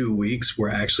 2 weeks were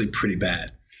actually pretty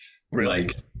bad. Really?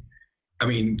 Like, I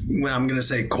mean, when I'm going to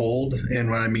say cold, and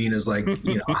what I mean is like,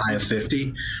 high of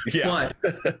 50. Yeah.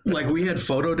 But like we had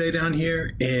photo day down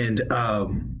here, and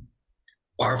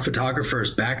our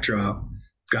photographer's backdrop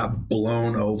got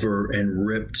blown over and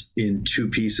ripped in 2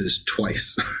 pieces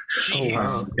twice. Jeez. Oh,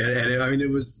 wow. And I mean,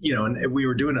 it was, and we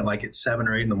were doing it like at 7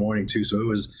 or 8 in the morning too. So it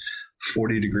was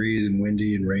 40 degrees and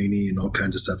windy and rainy and all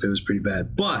kinds of stuff. It was pretty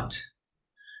bad. But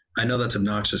I know that's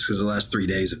obnoxious because the last 3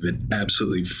 days have been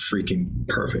absolutely freaking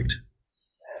perfect.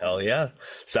 Hell yeah.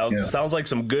 Sounds like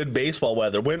some good baseball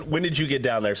weather. When did you get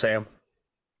down there, Sam?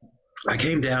 I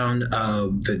came down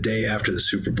the day after the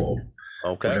Super Bowl.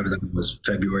 Okay. Whatever that was,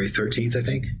 February 13th, I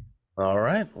think. All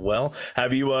right. Well,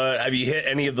 have you hit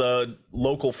any of the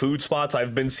local food spots?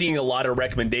 I've been seeing a lot of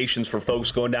recommendations for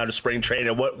folks going down to spring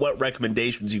training. What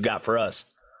recommendations you got for us?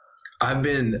 I've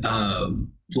been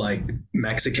like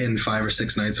Mexican 5 or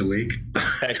 6 nights a week.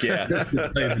 Heck yeah. To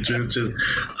tell you the truth, just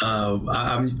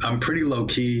I'm pretty low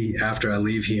key after I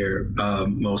leave here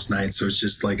most nights. So it's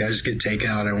just like I just get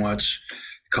takeout and watch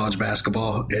college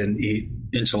basketball and eat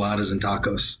enchiladas and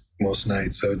tacos most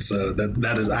nights. So it's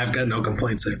that is I've got no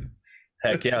complaints there.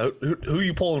 Heck yeah. Who are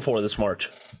you pulling for this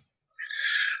March?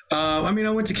 I mean,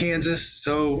 I went to Kansas,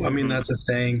 so I mean that's a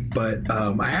thing. But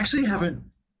I actually haven't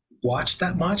watched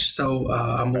that much, so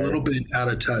I'm a little bit out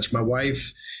of touch. My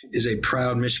wife is a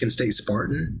proud Michigan State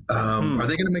Spartan. Are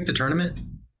they going to make the tournament?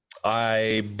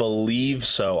 I believe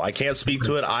so. I can't speak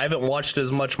to it. I haven't watched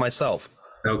as much myself.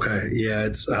 Okay, yeah,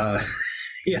 it's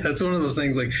it's one of those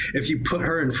things. Like if you put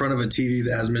her in front of a TV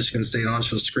that has Michigan State on,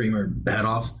 she'll scream her head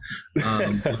off.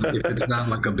 If it's not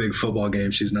like a big football game,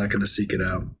 she's not going to seek it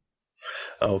out.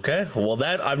 Okay. Well,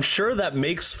 I'm sure that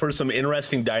makes for some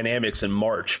interesting dynamics in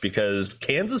March because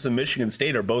Kansas and Michigan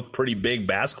State are both pretty big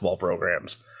basketball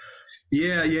programs.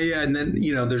 Yeah. And then,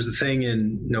 there's a thing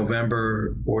in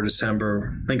November or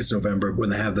December, I think it's November, when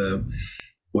they have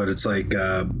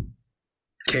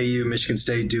KU, Michigan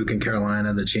State, Duke, and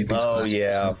Carolina, the champions. Oh, class.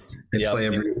 yeah. They play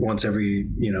once every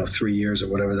 3 years or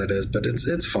whatever that is, but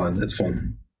it's fun. It's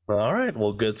fun. All right.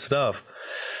 Well, good stuff.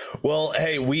 Well,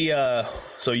 hey,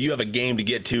 so you have a game to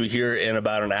get to here in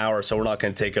about an hour, so we're not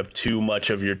going to take up too much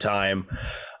of your time.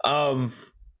 How,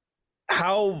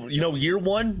 year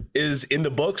one is in the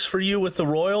books for you with the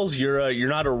Royals. You're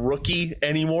not a rookie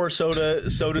anymore, so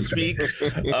to speak.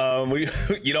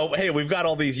 We've got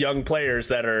all these young players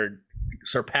that are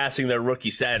surpassing their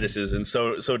rookie statuses, and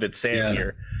so did Sam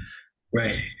here.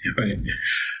 Right.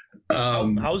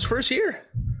 How was first year?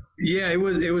 Yeah, it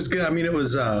was good. I mean, it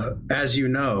was, as you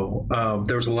know,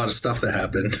 there was a lot of stuff that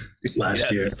happened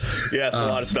last year. Yes, a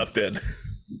lot of stuff did.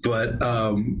 But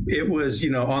it was,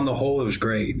 on the whole, it was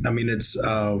great. I mean, it's,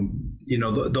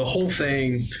 the whole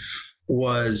thing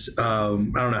was, I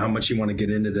don't know how much you want to get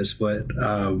into this, but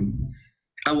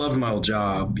I loved my old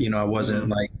job. I wasn't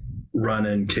like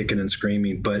running, kicking and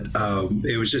screaming, but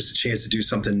it was just a chance to do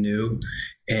something new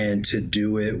and to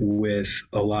do it with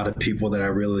a lot of people that I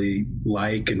really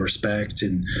like and respect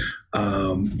and,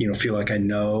 feel like I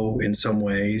know in some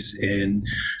ways. And,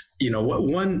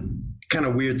 one kind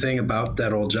of weird thing about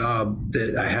that old job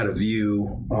that I had a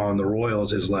view on the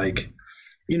Royals is like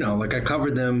I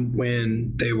covered them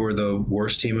when they were the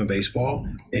worst team in baseball,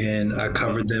 and I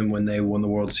covered them when they won the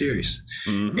World Series.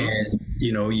 Mm-hmm. And,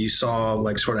 you saw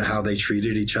like sort of how they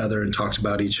treated each other and talked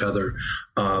about each other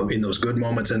in those good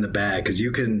moments and the bad, because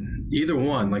you can either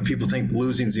one, like people think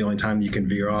losing is the only time you can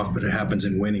veer off, but it happens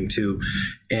in winning too.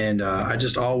 And I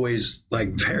just always like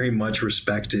very much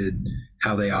respected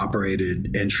how they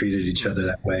operated and treated each other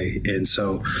that way. And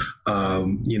so,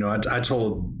 I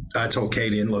told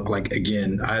Katie, and look, like,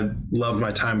 again, I loved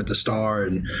my time at the Star,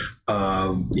 and,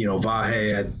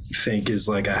 Vahe, I think, is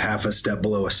like a half a step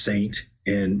below a saint.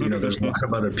 And, there's a lot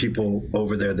of other people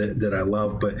over there that I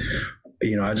love, but,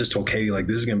 I just told Katie, like,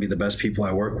 this is going to be the best people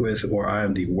I work with, or I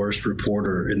am the worst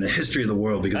reporter in the history of the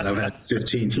world, because I've had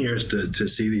 15 years to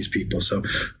see these people. So,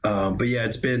 but yeah,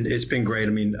 it's been great.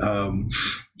 I mean,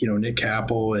 Nick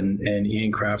Capel and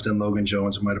Ian Kraft and Logan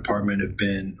Jones in my department have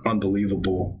been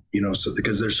unbelievable, so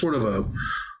because there's sort of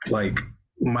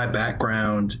my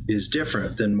background is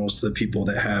different than most of the people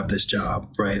that have this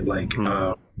job, right? Like,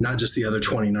 not just the other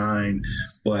 29,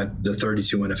 but the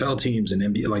 32 NFL teams and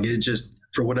NBA, like it just,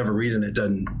 for whatever reason,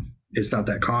 it's not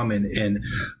that common. And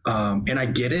I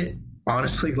get it,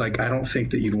 honestly. Like, I don't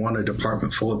think that you'd want a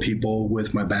department full of people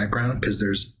with my background, because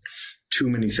there's too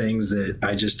many things that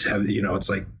I just have, it's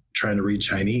like trying to read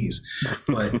Chinese.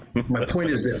 But my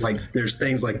point is that, like, there's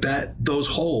things like that, those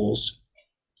holes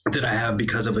that I have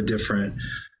because of a different,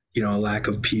 a lack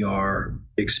of PR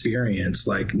experience.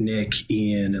 Like Nick,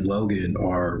 Ian, and Logan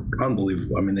are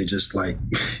unbelievable. I mean, they just like,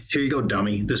 here you go,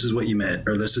 dummy. This is what you meant,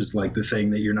 or this is like the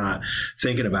thing that you're not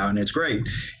thinking about. And it's great.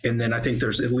 And then I think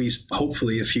there's at least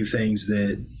hopefully a few things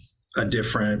that a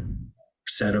different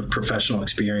set of professional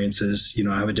experiences,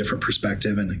 I have a different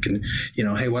perspective, and it can,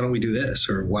 hey, why don't we do this?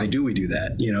 Or why do we do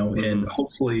that? And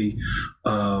hopefully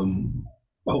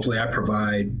I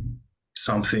provide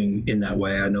something in that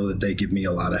way. I know that they give me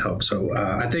a lot of help. So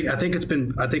I think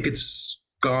it's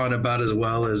gone about as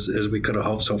well as we could have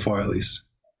hoped so far, at least.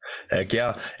 Heck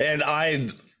yeah. And I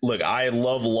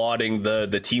love lauding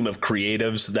the team of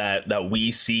creatives that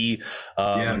we see.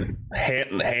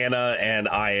 Hannah, and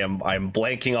I'm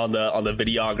blanking on the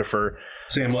videographer.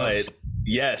 Sam Lutz.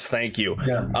 Yes, thank you.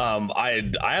 Yeah. I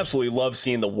absolutely love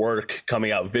seeing the work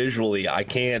coming out visually. I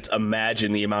can't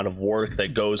imagine the amount of work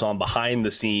that goes on behind the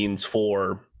scenes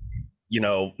for,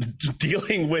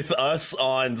 dealing with us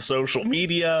on social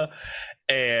media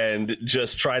and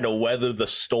just trying to weather the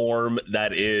storm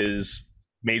that is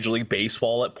Major League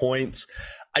Baseball at points.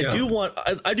 I do want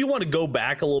to go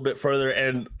back a little bit further,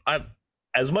 and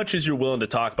as much as you're willing to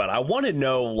talk about it, I want to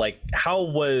know, like, how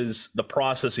was the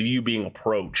process of you being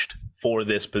approached for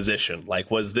this position? Like,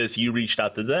 was this you reached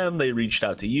out to them, they reached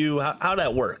out to you? How'd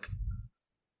that work?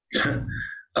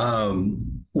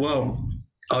 Well,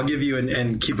 I'll give you,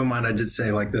 and keep in mind, I did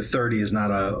say like the 30 is not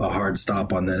a hard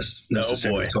stop on this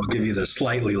necessarily. So I'll give you the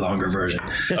slightly longer version.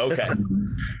 Okay.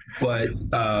 But,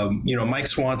 Mike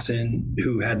Swanson,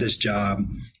 who had this job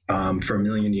for a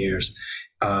million years,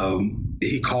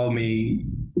 he called me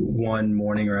one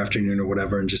morning or afternoon or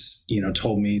whatever, and just,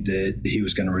 told me that he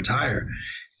was going to retire.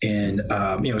 And,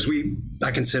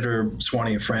 I consider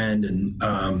Swanee a friend,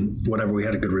 and whatever, we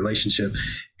had a good relationship.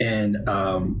 And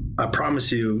I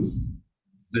promise you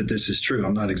that this is true.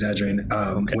 I'm not exaggerating.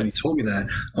 When he told me that,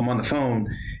 I'm on the phone,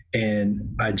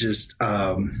 And I just,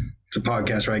 it's a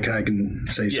podcast, right? I can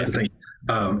say certain things.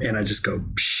 And I just go,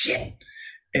 shit.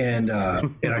 And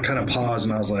I kind of paused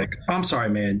and I was like, I'm sorry,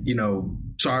 man,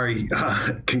 sorry.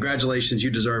 Congratulations. You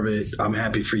deserve it. I'm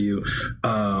happy for you.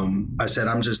 I said,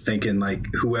 I'm just thinking like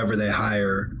whoever they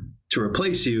hire to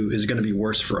replace you is going to be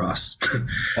worse for us.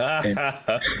 and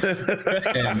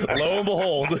lo and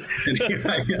behold. And here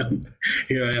I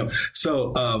am.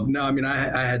 So, no, I mean,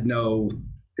 I had no,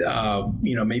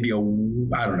 maybe a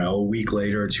week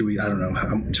later or 2 weeks, I don't know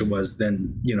how much it was.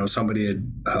 Then, somebody had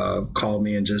called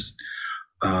me and just,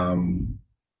 I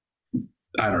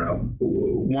don't know,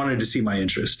 wanted to see my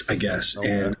interest, I guess.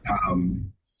 Okay.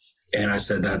 And I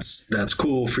said, that's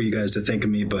cool for you guys to think of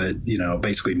me, but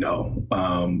basically no.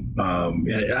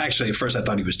 Actually at first I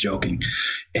thought he was joking.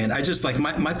 And I just like,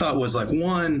 my thought was like,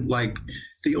 one, like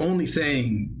the only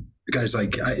thing, guys,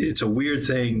 like it's a weird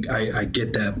thing. I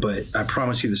get that, but I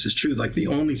promise you this is true. Like the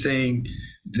only thing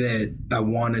that I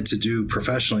wanted to do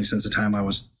professionally since the time I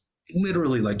was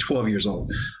literally like 12 years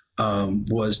old,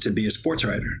 was to be a sports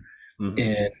writer. Mm-hmm.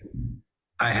 And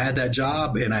I had that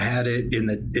job and I had it in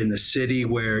the city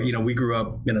where, we grew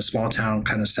up in a small town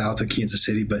kind of south of Kansas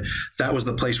City, but that was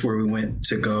the place where we went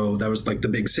to go. That was like the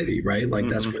big city, right? Like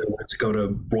that's where we went to go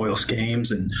to Royals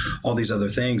games and all these other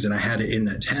things. And I had it in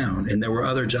that town. And there were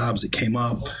other jobs that came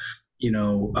up,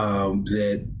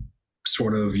 that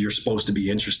sort of you're supposed to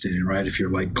be interested in, right? If you're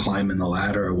like climbing the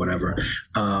ladder or whatever.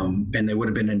 And they would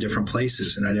have been in different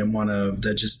places. And I didn't want to,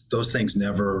 those things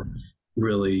never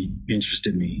really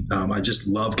interested me. I just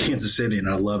love Kansas City and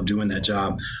I love doing that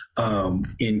job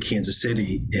in Kansas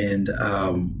City. And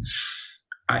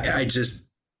I just,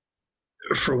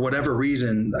 for whatever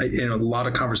reason, in a lot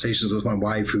of conversations with my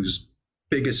wife, whose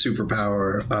biggest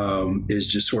superpower is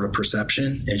just sort of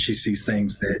perception. And she sees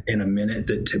things that in a minute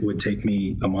that would take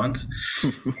me a month.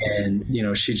 And,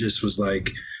 she just was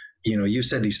like, you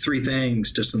said these 3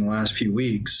 things just in the last few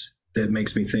weeks that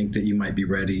makes me think that you might be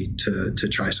ready to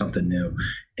try something new.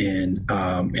 And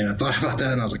I thought about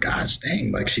that and I was like, gosh,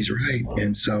 dang, like she's right.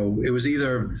 And so it was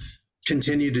either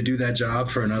continue to do that job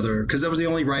for another, because that was the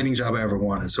only writing job I ever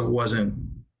wanted. So it wasn't,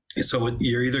 so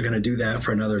you're either going to do that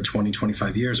for another 20,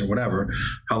 25 years or whatever,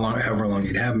 however long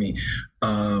you'd have me,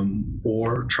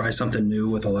 or try something new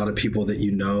with a lot of people that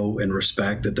you know and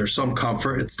respect, that there's some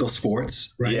comfort. It's still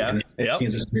sports, right? Yeah. And it's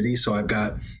Kansas City. So I've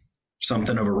got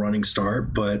something of a running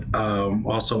start, but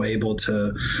also able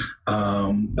to,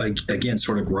 again,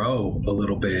 sort of grow a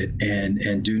little bit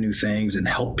and do new things and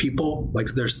help people. Like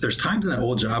there's times in that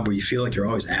old job where you feel like you're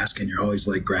always asking, you're always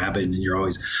like grabbing, and you're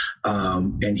always,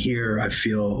 and here I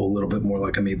feel a little bit more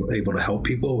like I'm able to help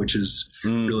people, which is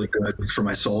really good for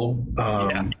my soul.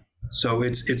 So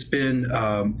it's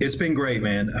been great,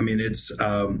 man. I mean, it's,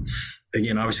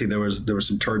 again, obviously there was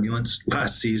some turbulence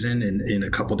last season in a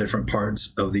couple different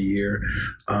parts of the year.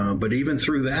 But even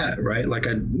through that, right? Like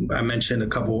I mentioned a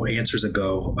couple answers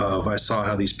ago I saw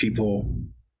how these people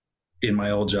in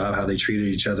my old job, how they treated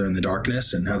each other in the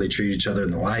darkness and how they treated each other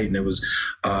in the light. And it was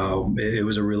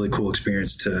a really cool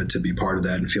experience to be part of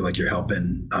that and feel like you're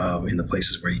helping in the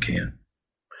places where you can.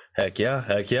 Heck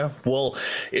yeah. Well,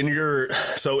 in your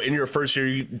first year,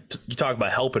 you talk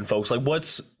about helping folks. Like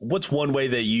what's one way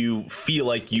that you feel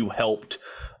like you helped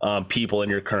people in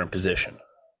your current position?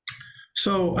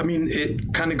 So, I mean,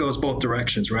 it kind of goes both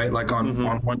directions, right? Like on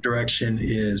one direction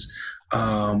is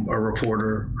a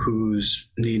reporter who's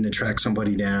needing to track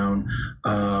somebody down,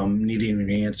 needing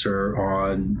an answer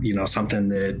on, something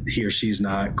that he or she's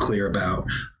not clear about,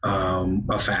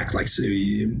 a fact. Like, so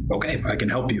okay, I can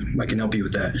help you. I can help you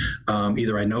with that.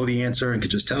 Either I know the answer and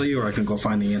could just tell you, or I can go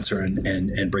find the answer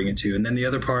and bring it to you. And then the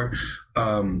other part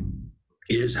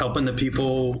is helping the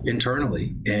people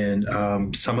internally.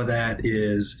 And some of that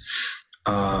is,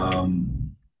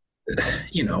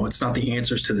 it's not the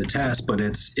answers to the test, but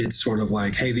it's sort of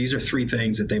like, hey, these are 3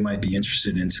 things that they might be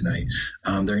interested in tonight.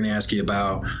 They're going to ask you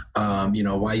about,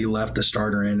 why you left the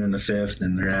starter in the 5th,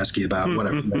 and they're going to ask you about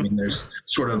whatever. I mean, there's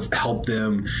sort of help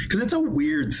them, because it's a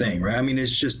weird thing, right? I mean,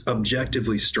 it's just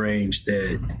objectively strange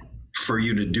that for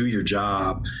you to do your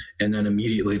job and then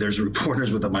immediately there's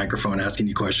reporters with a microphone asking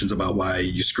you questions about why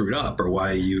you screwed up or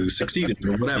why you succeeded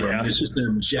or whatever. Yeah. I mean, it's just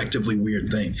an objectively weird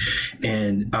thing.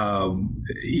 And,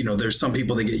 there's some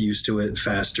people that get used to it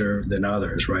faster than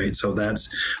others. Right. So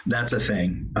that's a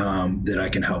thing, that I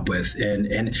can help with.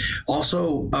 And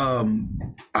also,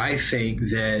 I think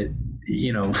that,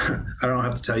 I don't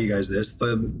have to tell you guys this,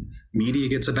 the media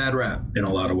gets a bad rap in a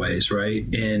lot of ways, right?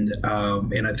 And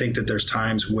I think that there's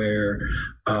times where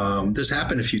this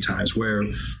happened a few times where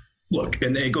look,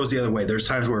 and it goes the other way. There's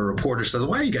times where a reporter says,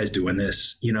 "Why are you guys doing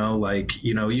this?" They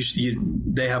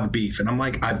have a beef, and I'm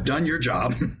like, "I've done your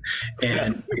job,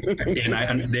 and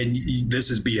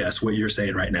this is BS what you're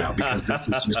saying right now, because this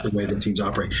is just the way the teams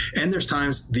operate." And there's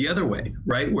times the other way,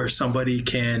 right, where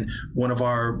one of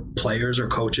our players or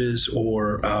coaches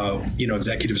or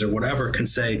executives or whatever can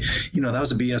say, that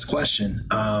was a BS question.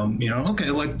 Okay,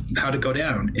 like, how'd it go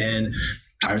down? And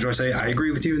times where I say I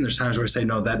agree with you, and there's times where I say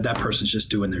no, that person's just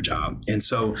doing their job. And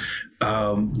so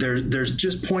there's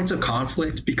just points of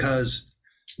conflict, because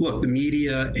look, the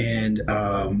media and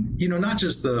not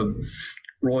just the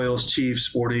Royals, Chiefs,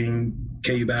 Sporting,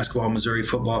 KU basketball, Missouri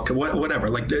football, whatever.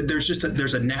 Like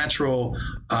there's a natural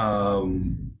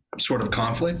sort of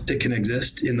conflict that can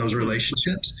exist in those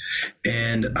relationships.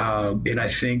 And I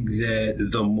think that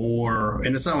the more,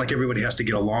 and it's not like everybody has to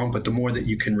get along, but the more that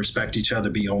you can respect each other,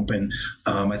 be open,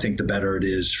 I think the better it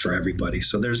is for everybody.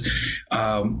 So there's,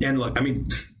 and look, I mean,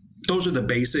 those are the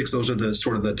basics. Those are the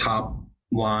sort of the top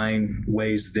line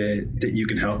ways that you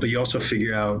can help, but you also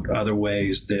figure out other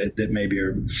ways that maybe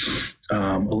are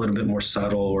a little bit more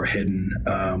subtle or hidden.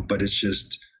 But it's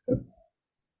just,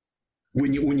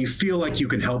 when you feel like you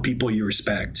can help people you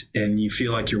respect, and you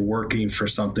feel like you're working for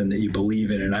something that you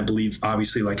believe in. And I believe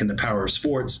obviously like in the power of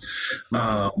sports,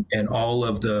 and all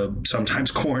of the sometimes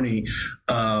corny,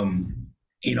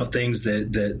 things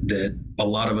that a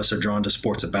lot of us are drawn to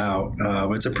sports about.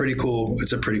 It's a pretty cool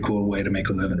way to make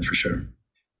a living, for sure.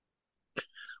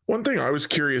 One thing I was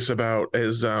curious about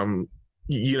is, like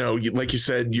you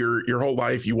said, your whole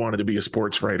life you wanted to be a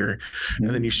sports writer, and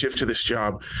then you shift to this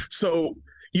job. So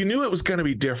you knew it was going to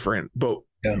be different, but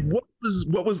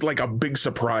what was like a big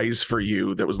surprise for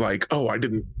you that was like, oh, I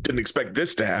didn't expect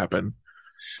this to happen?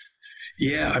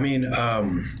 Yeah, I mean,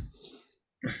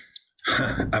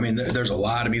 there's a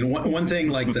lot. I mean, one thing,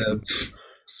 like the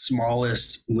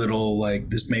smallest little, like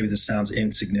this sounds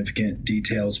insignificant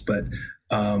details, but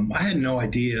I had no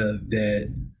idea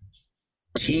that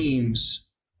teams,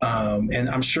 and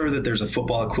I'm sure that there's a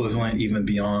football equivalent even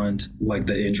beyond like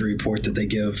the injury report that they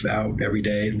give out every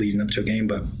day leading up to a game,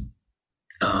 but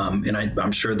and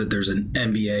I'm sure that there's an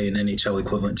NBA and NHL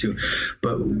equivalent too,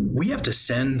 but we have to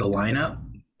send the lineup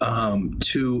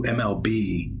to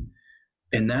MLB,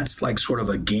 and that's like sort of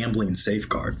a gambling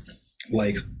safeguard.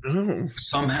 Like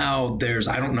somehow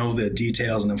I don't know the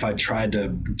details, and if I tried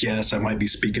to guess, I might be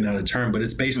speaking out of turn, but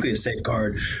it's basically a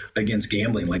safeguard against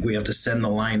gambling. Like we have to send the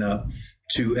lineup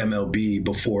to MLB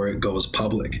before it goes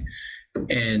public.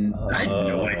 And I had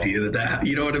no idea that,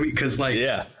 you know what I mean? Because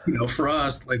for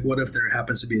us, like, what if there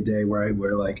happens to be a day where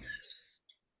like,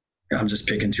 I'm just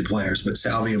picking two players, but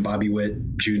Salvi and Bobby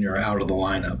Witt Jr. are out of the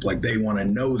lineup. Like they want to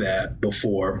know that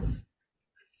before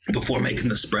making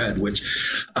the spread, which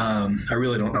I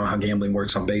really don't know how gambling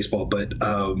works on baseball, but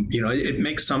it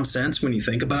makes some sense when you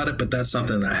think about it, but that's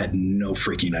something that I had no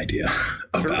freaking idea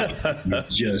about.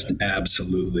 Just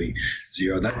absolutely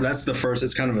zero. That's the first,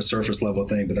 it's kind of a surface level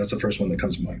thing, but that's the first one that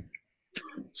comes to mind.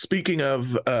 Speaking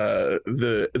of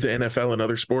the NFL and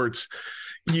other sports,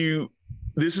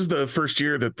 this is the first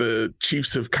year that the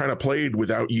Chiefs have kind of played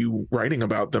without you writing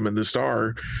about them in the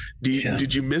Star.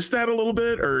 Did you miss that a little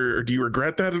bit, or do you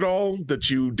regret that at all, that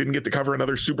you didn't get to cover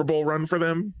another Super Bowl run for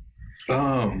them?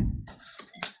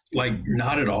 Like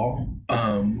not at all.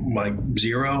 Like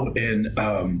zero. And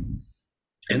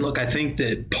look, I think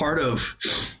that part of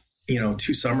 2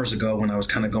 summers ago when I was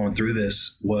kind of going through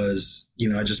this was,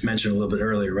 I just mentioned a little bit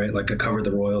earlier, right? Like I covered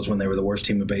the Royals when they were the worst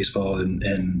team in baseball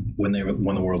and when they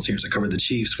won the World Series. I covered the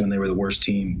Chiefs when they were the worst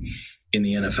team in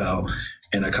the NFL,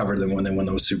 and I covered them when they won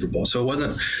the Super Bowl. So it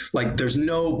wasn't like, there's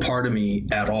no part of me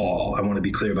at all, I want to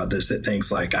be clear about this, that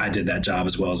thinks like I did that job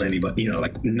as well as anybody,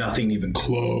 like nothing even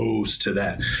close to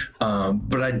that.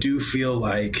 But I do feel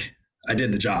like I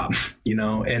did the job,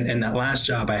 and that last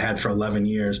job I had for 11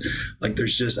 years, like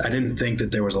I didn't think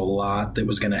that there was a lot that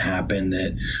was going to happen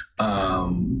that,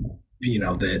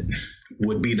 that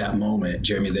would be that moment,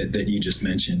 Jeremy, that you just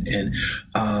mentioned. And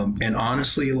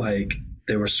honestly, like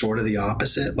they were sort of the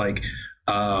opposite. Like,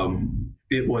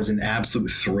 it was an absolute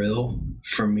thrill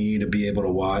for me to be able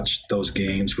to watch those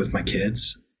games with my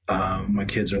kids. My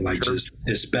kids are like, just,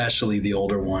 especially the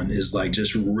older one is like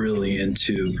just really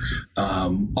into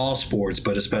all sports,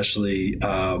 but especially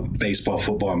baseball,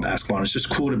 football, and basketball. And it's just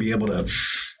cool to be able to,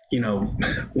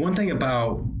 one thing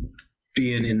about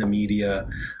being in the media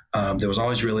that was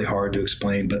always really hard to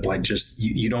explain, but like just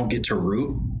you don't get to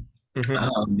root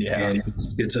And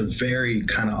it's a very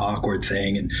kind of awkward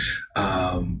thing. And,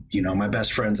 my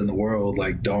best friends in the world,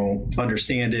 like, don't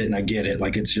understand it. And I get it.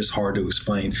 Like, it's just hard to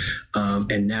explain.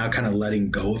 And now kind of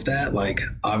letting go of that, like,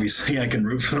 obviously I can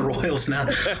root for the Royals now.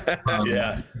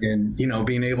 And,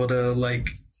 being able to, like,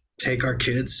 take our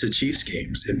kids to Chiefs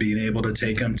games and being able to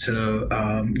take them to,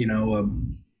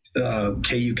 a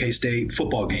KUK State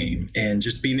football game, and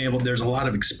just being able, there's a lot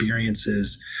of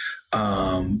experiences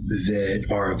that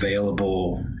are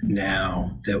available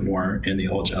now that weren't in the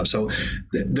old job. So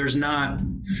there's not,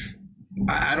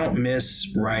 I don't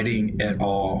miss writing at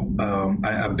all.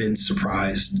 I've been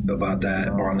surprised about that,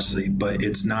 honestly, but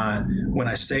it's not, when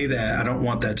I say that, I don't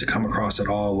want that to come across at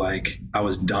all like I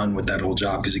was done with that old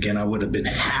job. Because again, I would have been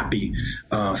happy,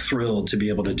 thrilled to be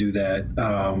able to do that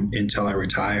until I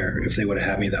retire if they would have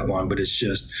had me that long. But it's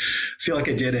just, I feel like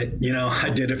I did it. I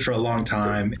did it for a long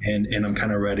time, and I'm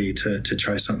kind of ready to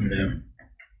try something new.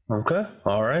 Okay.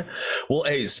 All right. Well,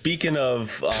 hey, speaking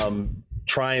of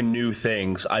trying new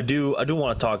things, I do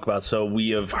want to talk about, so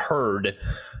we have heard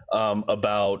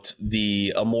about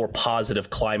a more positive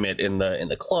climate in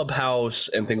the clubhouse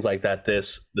and things like that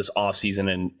this off season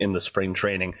and in the spring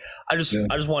training. I just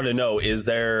wanted to know, is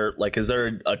there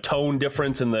a tone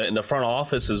difference in the front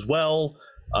office as well?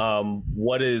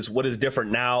 What is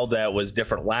different now that was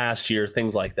different last year,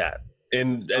 things like that?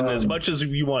 And as much as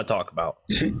you want to talk about.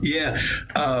 Yeah,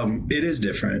 it is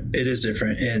different. It is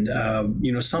different. And,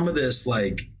 some of this,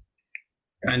 like,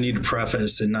 I need to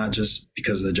preface, and not just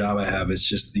because of the job I have, it's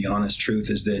just the honest truth,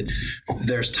 is that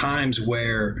there's times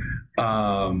where,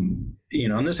 and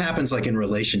this happens like in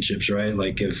relationships, right?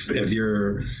 Like if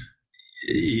you're,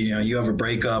 you have a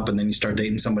breakup and then you start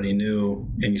dating somebody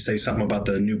new and you say something about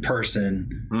the new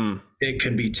person, it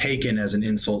can be taken as an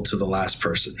insult to the last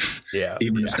person. Yeah.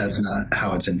 Even if that's not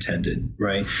how it's intended.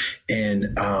 Right.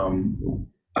 And,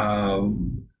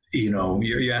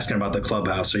 you're asking about the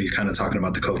clubhouse, so you're kind of talking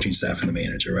about the coaching staff and the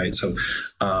manager, right? So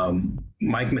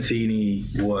Mike Matheny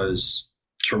was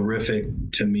terrific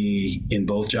to me in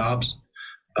both jobs.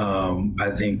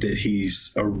 I think that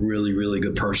he's a really, really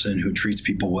good person who treats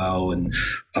people well and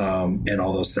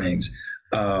all those things.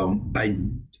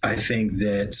 I think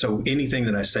that, so anything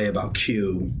that I say about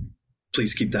Q,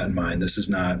 please keep that in mind. This is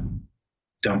not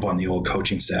dump on the old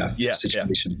coaching staff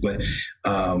situation, but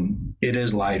it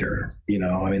is lighter,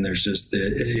 there's just,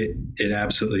 it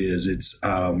absolutely is. It's,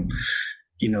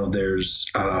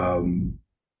 there's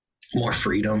more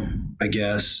freedom, I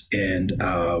guess. And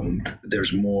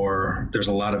there's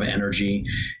a lot of energy.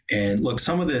 And look,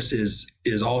 some of this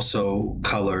is also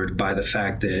colored by the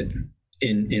fact that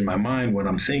in my mind, when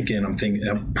I'm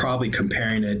probably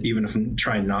comparing it, even if I'm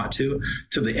trying not to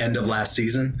the end of last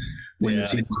season, when the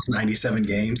team lost 97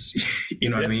 games,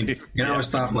 what I mean? And I always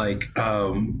thought, like,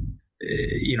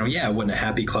 it wasn't a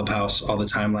happy clubhouse all the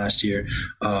time last year.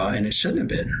 And it shouldn't have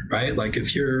been, right? Like,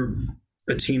 if you're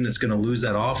a team that's going to lose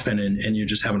that often and you're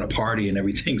just having a party and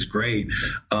everything's great,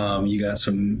 you got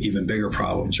some even bigger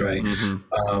problems, right?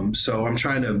 So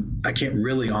I can't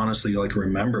really honestly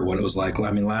remember what it was like.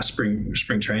 I mean, last spring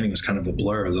training was kind of a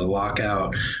blur. The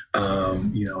lockout,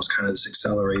 it was kind of this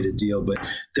accelerated deal, but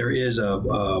there is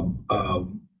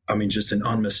just an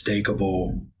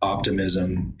unmistakable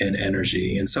optimism and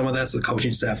energy. And some of that's the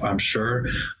coaching staff, I'm sure.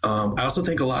 I also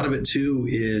think a lot of it too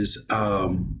is,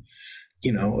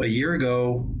 a year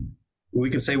ago, we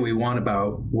can say what we want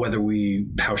about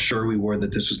how sure we were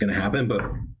that this was going to happen, but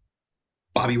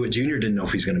Bobby Witt Jr. didn't know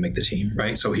if he's going to make the team,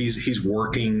 right? So he's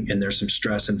working, and there's some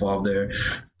stress involved there.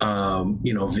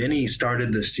 Vinny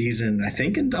started the season, I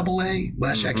think, in AA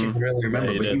last year. I can't really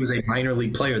remember, but he was a minor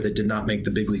league player that did not make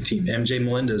the big league team. MJ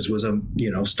Melendez was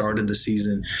started the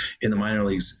season in the minor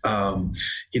leagues.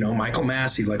 Michael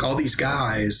Massey, like all these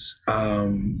guys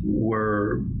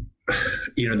were,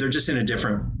 they're just in a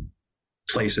different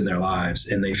place in their lives,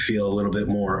 and they feel a little bit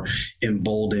more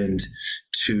emboldened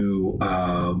to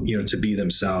be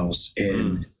themselves.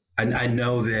 And I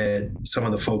know that some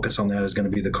of the focus on that is going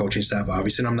to be the coaching staff,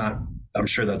 obviously, and I'm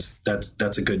sure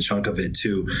that's a good chunk of it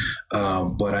too.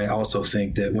 But I also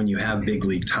think that when you have big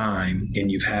league time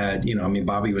and you've had,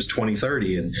 Bobby was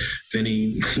 20-30 and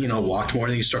Vinny, walked more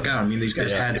than he struck out. I mean, these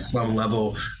guys had some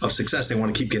level of success. They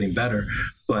want to keep getting better.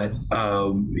 But,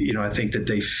 I think that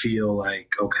they feel like,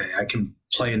 okay, I can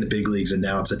play in the big leagues, and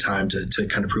now it's a time to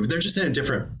kind of prove they're just in a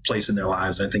different place in their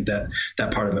lives. I think that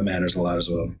part of it matters a lot as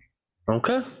well.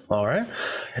 Okay. All right.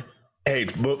 Hey,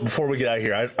 before we get out of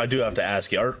here, I do have to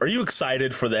ask you, are you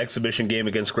excited for the exhibition game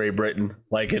against Great Britain?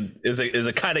 Like, is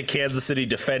it kind of Kansas City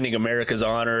defending America's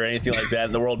honor or anything like that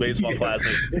in the World Baseball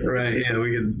Classic? Right. Yeah,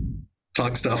 we can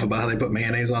talk stuff about how they put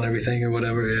mayonnaise on everything or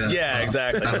whatever. Yeah,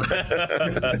 exactly.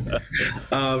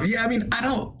 I mean, I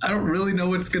don't really know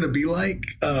what it's going to be like.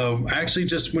 Actually,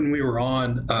 just when we were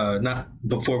on, not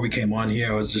before we came on here,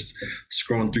 I was just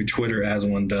scrolling through Twitter as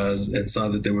one does and saw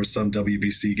that there was some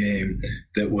WBC game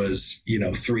that was,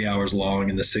 3 hours long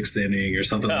in the 6th inning or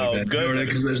something like that.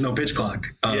 Because there's no pitch clock.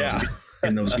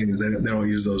 In those games, they don't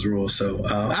use those rules. So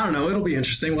I don't know. It'll be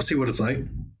interesting. We'll see what it's like.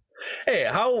 Hey,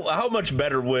 how much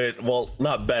better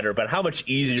not better, but how much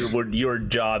easier would your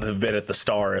job have been at the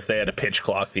Star if they had a pitch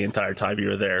clock the entire time you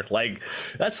were there? Like,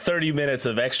 that's 30 minutes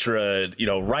of extra,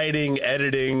 writing,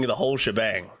 editing, the whole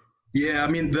shebang. Yeah, I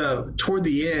mean, toward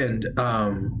the end,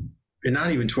 and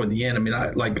not even toward the end. I mean,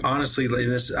 honestly,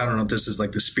 this, I don't know if this is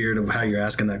like the spirit of how you're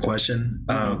asking that question,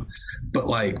 but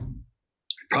like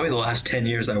probably the last 10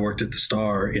 years I worked at the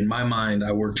Star, in my mind,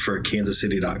 I worked for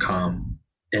kansascity.com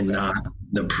and not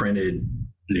the printed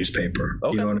newspaper.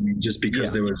 Okay. You know what I mean? Just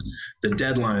because there was, the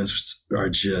deadlines are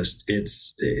just,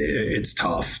 it's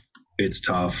tough. It's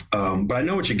tough. But I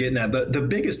know what you're getting at. The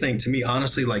biggest thing to me,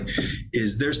 honestly,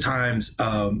 is there's times,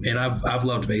 and I've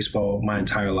loved baseball my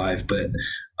entire life, but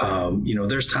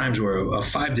there's times where a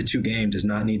 5-2 game does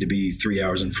not need to be 3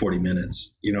 hours and 40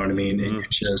 minutes. You know what I mean? And you're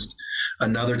just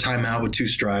another timeout with 2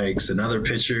 strikes, another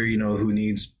pitcher, who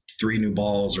needs 3 new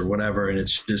balls or whatever. And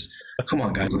it's just, come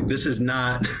on, guys, this is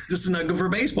not good for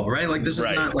baseball, right? Like, this is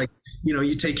not like,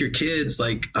 you take your kids,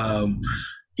 my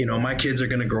kids are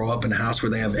going to grow up in a house where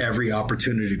they have every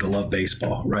opportunity to love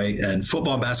baseball, right? And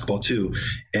football and basketball too.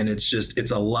 And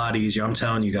it's a lot easier. I'm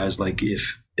telling you guys,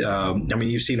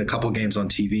 you've seen a couple games on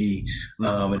TV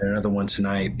and another one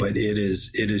tonight, but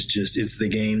it's the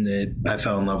game that I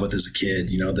fell in love with as a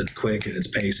kid, that's quick and it's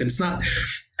pace. And it's not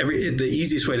the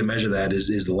easiest way to measure that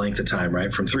is the length of time,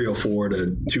 right? From 304 to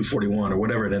 241 or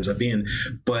whatever it ends up being.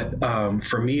 But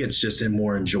for me, it's just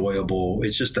more enjoyable.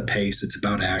 It's just the pace. It's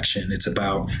about action. It's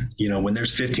about, when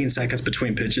there's 15 seconds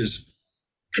between pitches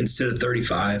instead of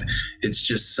 35, it's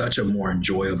just such a more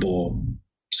enjoyable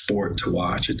sport to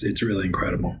watch. It's really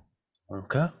incredible.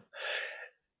 Okay.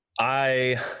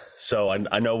 I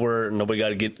know we got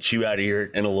to get you out of here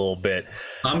in a little bit.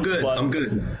 I'm good.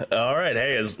 All right.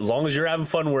 Hey, as long as you're having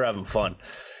fun, we're having fun.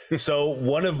 So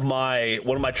one of my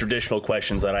traditional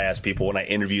questions that I ask people when I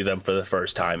interview them for the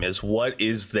first time is, what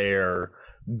is their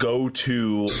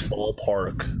go-to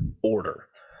ballpark order?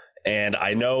 And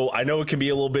I know it can be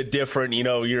a little bit different.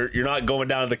 You're not going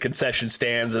down to the concession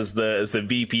stands as the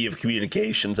VP of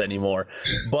communications anymore.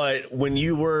 But when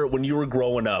you were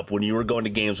growing up, when you were going to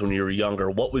games when you were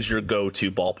younger, what was your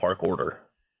go-to ballpark order?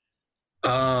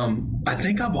 I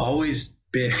think I've always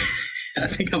been a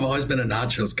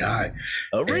nachos guy.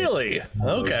 Oh, really?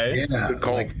 Okay. Yeah. Good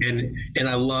call. And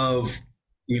I love,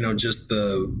 just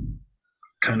the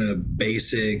kind of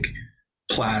basic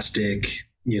plastic,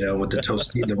 with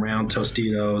the round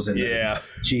Tostitos and the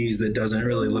cheese that doesn't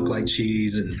really look like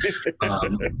cheese. And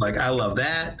I love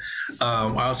that.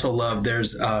 I also love,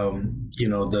 there's,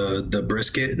 the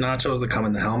brisket nachos that come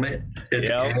in the helmet.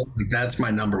 That's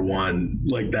my number one.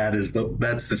 That's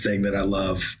the thing that I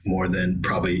love more than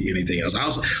probably anything else. I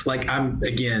also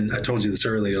I told you this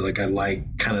earlier, I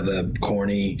like kind of the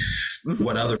corny,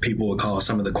 what other people would call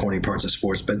some of the corny parts of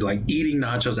sports, but eating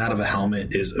nachos out of a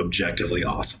helmet is objectively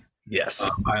awesome. Yes.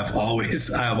 I have always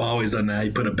done that.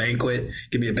 You put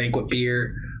give me a banquet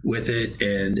beer with it,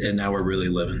 and now we're really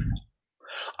living.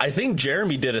 I think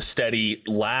Jeremy did a study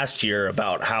last year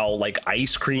about how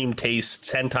ice cream tastes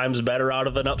 10 times better out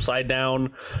of an upside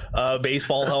down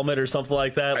baseball helmet or something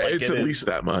like that. It's at least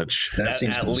that much. That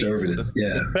seems conservative.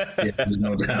 Yeah, there's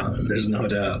no doubt. There's no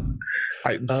doubt.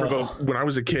 When I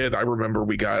was a kid, I remember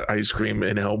we got ice cream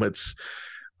in helmets.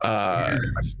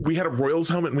 We had a Royals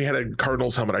helmet and we had a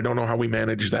Cardinals helmet. I don't know how we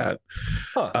managed that.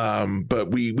 But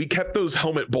we kept those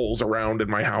helmet bowls around in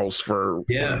my house for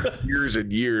years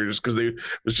and years, because they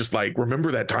was just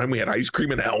remember that time we had ice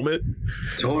cream in a helmet?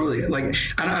 Totally.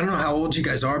 I don't know how old you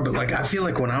guys are, but I feel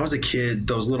like when I was a kid,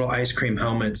 those little ice cream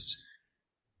helmets,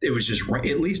 it was just,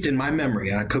 at least in my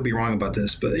memory, I could be wrong about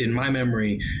this, but in my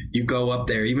memory, you go up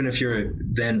there, even if you're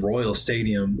then Royal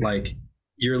Stadium,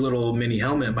 your little mini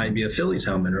helmet might be a Phillies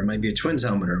helmet, or it might be a Twins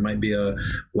helmet, or it might be a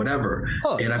whatever.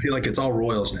 And I feel like it's all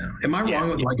Royals now. Am I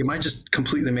wrong? Am I just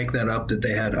completely make that up, that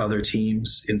they had other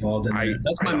teams involved in that?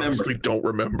 That's my memory. I don't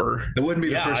remember. It wouldn't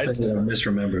be the first thing that I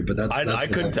misremembered, but that's I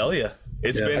couldn't tell you.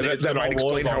 That might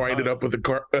explain how I ended up with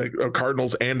a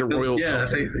Cardinals and a Royals.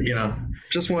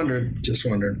 Just wondering.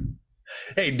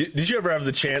 Hey, did you ever have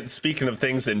the chance, speaking of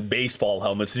things in baseball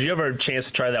helmets, did you ever have a chance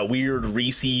to try that weird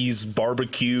Reese's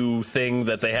barbecue thing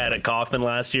that they had at Kauffman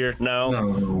last year?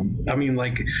 No? I mean,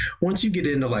 like, once you get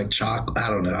into like chocolate, I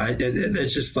don't know.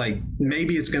 It's just like,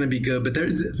 maybe it's going to be good. But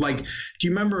there's like, do you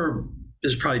remember,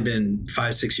 there's probably been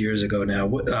 5-6 years ago now.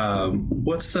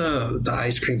 What's the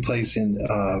ice cream place in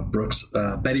Brooks?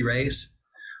 Betty Ray's?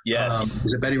 Yes.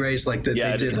 Was it Betty Ray's? Like, they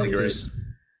did like this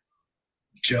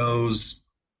Joe's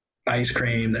ice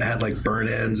cream that had like burnt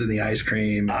ends in the ice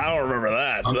creem. I don't remember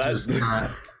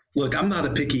that. Look, I'm not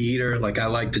a picky eater. Like, I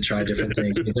like to try different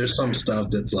things, but there's some stuff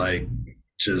that's like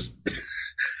just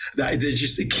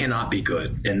it cannot be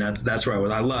good. And that's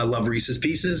where I love Reese's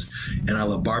Pieces and I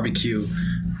love barbecue.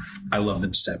 I love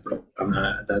them separate.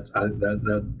 That's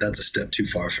a step too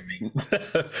far for me.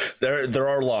 There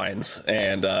are lines,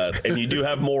 and you do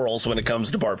have morals when it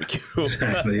comes to barbecue.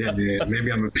 Exactly. Yeah.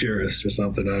 Maybe I'm a purist or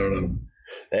something. I don't know.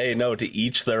 Hey, no, to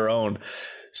each their own.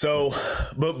 So,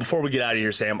 but before we get out of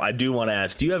here, Sam, I do want to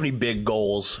ask, do you have any big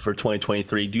goals for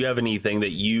 2023? Do you have anything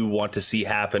that you want to see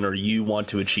happen or you want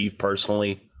to achieve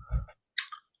personally?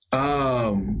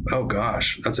 Oh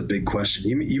gosh, that's a big question.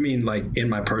 You mean like in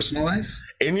my personal life?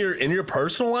 In your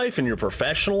personal life, in your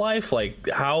professional life, like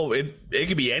how it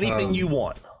could be anything you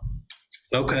want.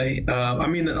 Okay. I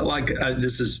mean, like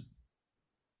this is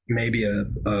maybe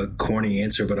a corny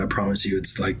answer, but I promise you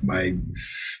it's like my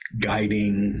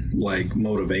guiding like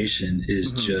motivation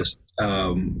is just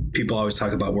people always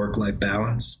talk about work-life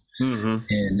balance.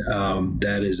 And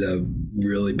that is a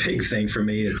really big thing for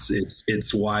me.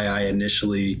 It's why I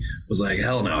initially was like,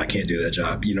 hell no, I can't do that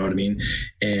job. You know what I mean?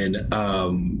 And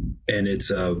it's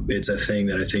a thing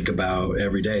that I think about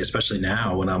every day, especially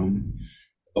now when I'm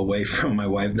away from my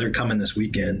wife. They're coming this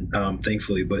weekend,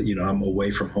 thankfully, but you know, I'm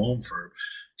away from home for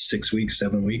 6 weeks,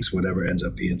 7 weeks, whatever it ends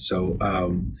up being. So,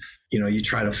 you know, you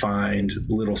try to find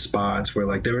little spots where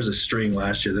like there was a string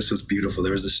last year. This was beautiful.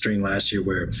 There was a string last year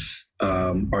where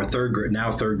our third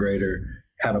grader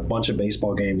had a bunch of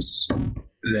baseball games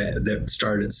that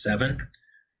started at 7.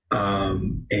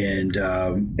 And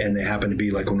they happened to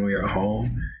be like when we were at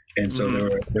home. And so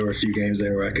there were a few games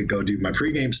there where I could go do my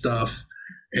pregame stuff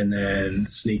and then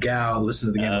sneak out, listen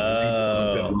to the game,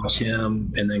 go watch him,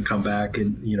 and then come back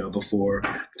and, you know, before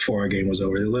our game was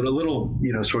over. Little,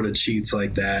 you know, sort of cheats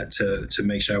like that to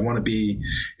make sure I want to be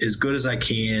as good as I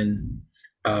can,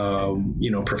 you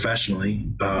know,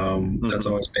 professionally. That's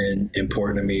always been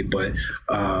important to me, but,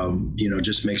 you know,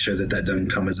 just make sure that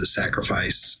doesn't come as a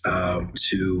sacrifice,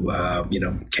 to, you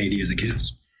know, Katie or the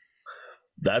kids.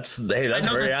 That's very.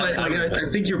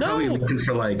 I think you're probably looking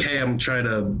for like, hey, I'm trying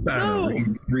to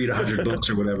read 100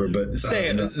 books or whatever. But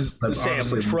Sam, that's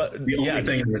honestly the only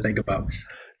thing I think about.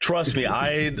 Trust me,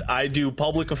 I do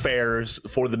public affairs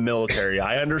for the military.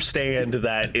 I understand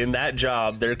that in that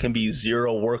job there can be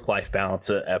zero work-life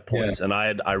balance at points, and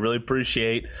I really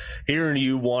appreciate hearing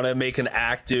you want to make an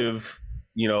active,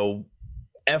 you know,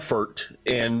 effort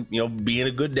in, you know, being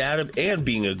a good dad and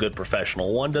being a good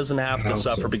professional. One doesn't have to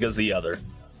suffer because of the other.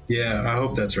 Yeah, I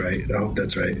hope that's right.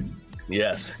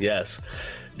 Yes.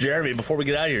 Jeremy, before we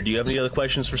get out of here, do you have any other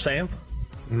questions for Sam?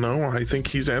 No, I think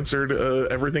he's answered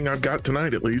everything I've got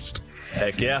tonight, at least.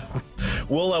 Heck yeah,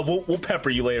 we'll pepper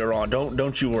you later on.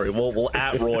 Don't you worry. We'll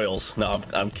at Royals. No,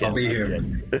 I'm kidding. I'll be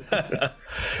here.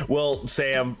 Well,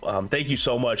 Sam, thank you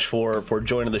so much for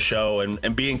joining the show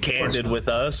and being candid with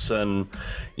us, and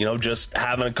you know, just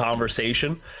having a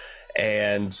conversation.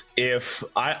 And if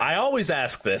I always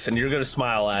ask this, and you're going to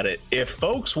smile at it, if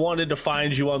folks wanted to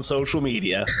find you on social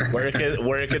media, where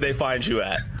could they find you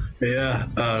at? Yeah,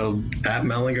 at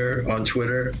Mellinger on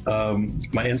Twitter.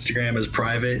 My Instagram is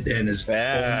private and is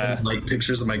like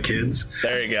pictures of my kids.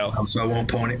 There you go. So I won't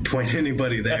point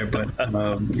anybody there. But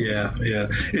yeah,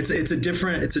 it's a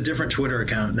different Twitter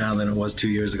account now than it was 2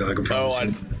 years ago. I can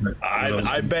probably.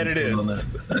 I bet it is.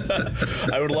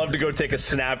 I would love to go take a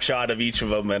snapshot of each of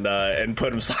them and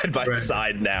put them side by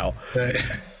side now. Right.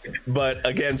 But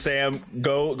again, Sam,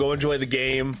 go enjoy the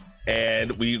game.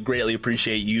 And we greatly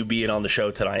appreciate you being on the show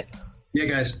tonight. Yeah,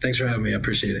 guys, thanks for having me. I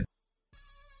appreciate it.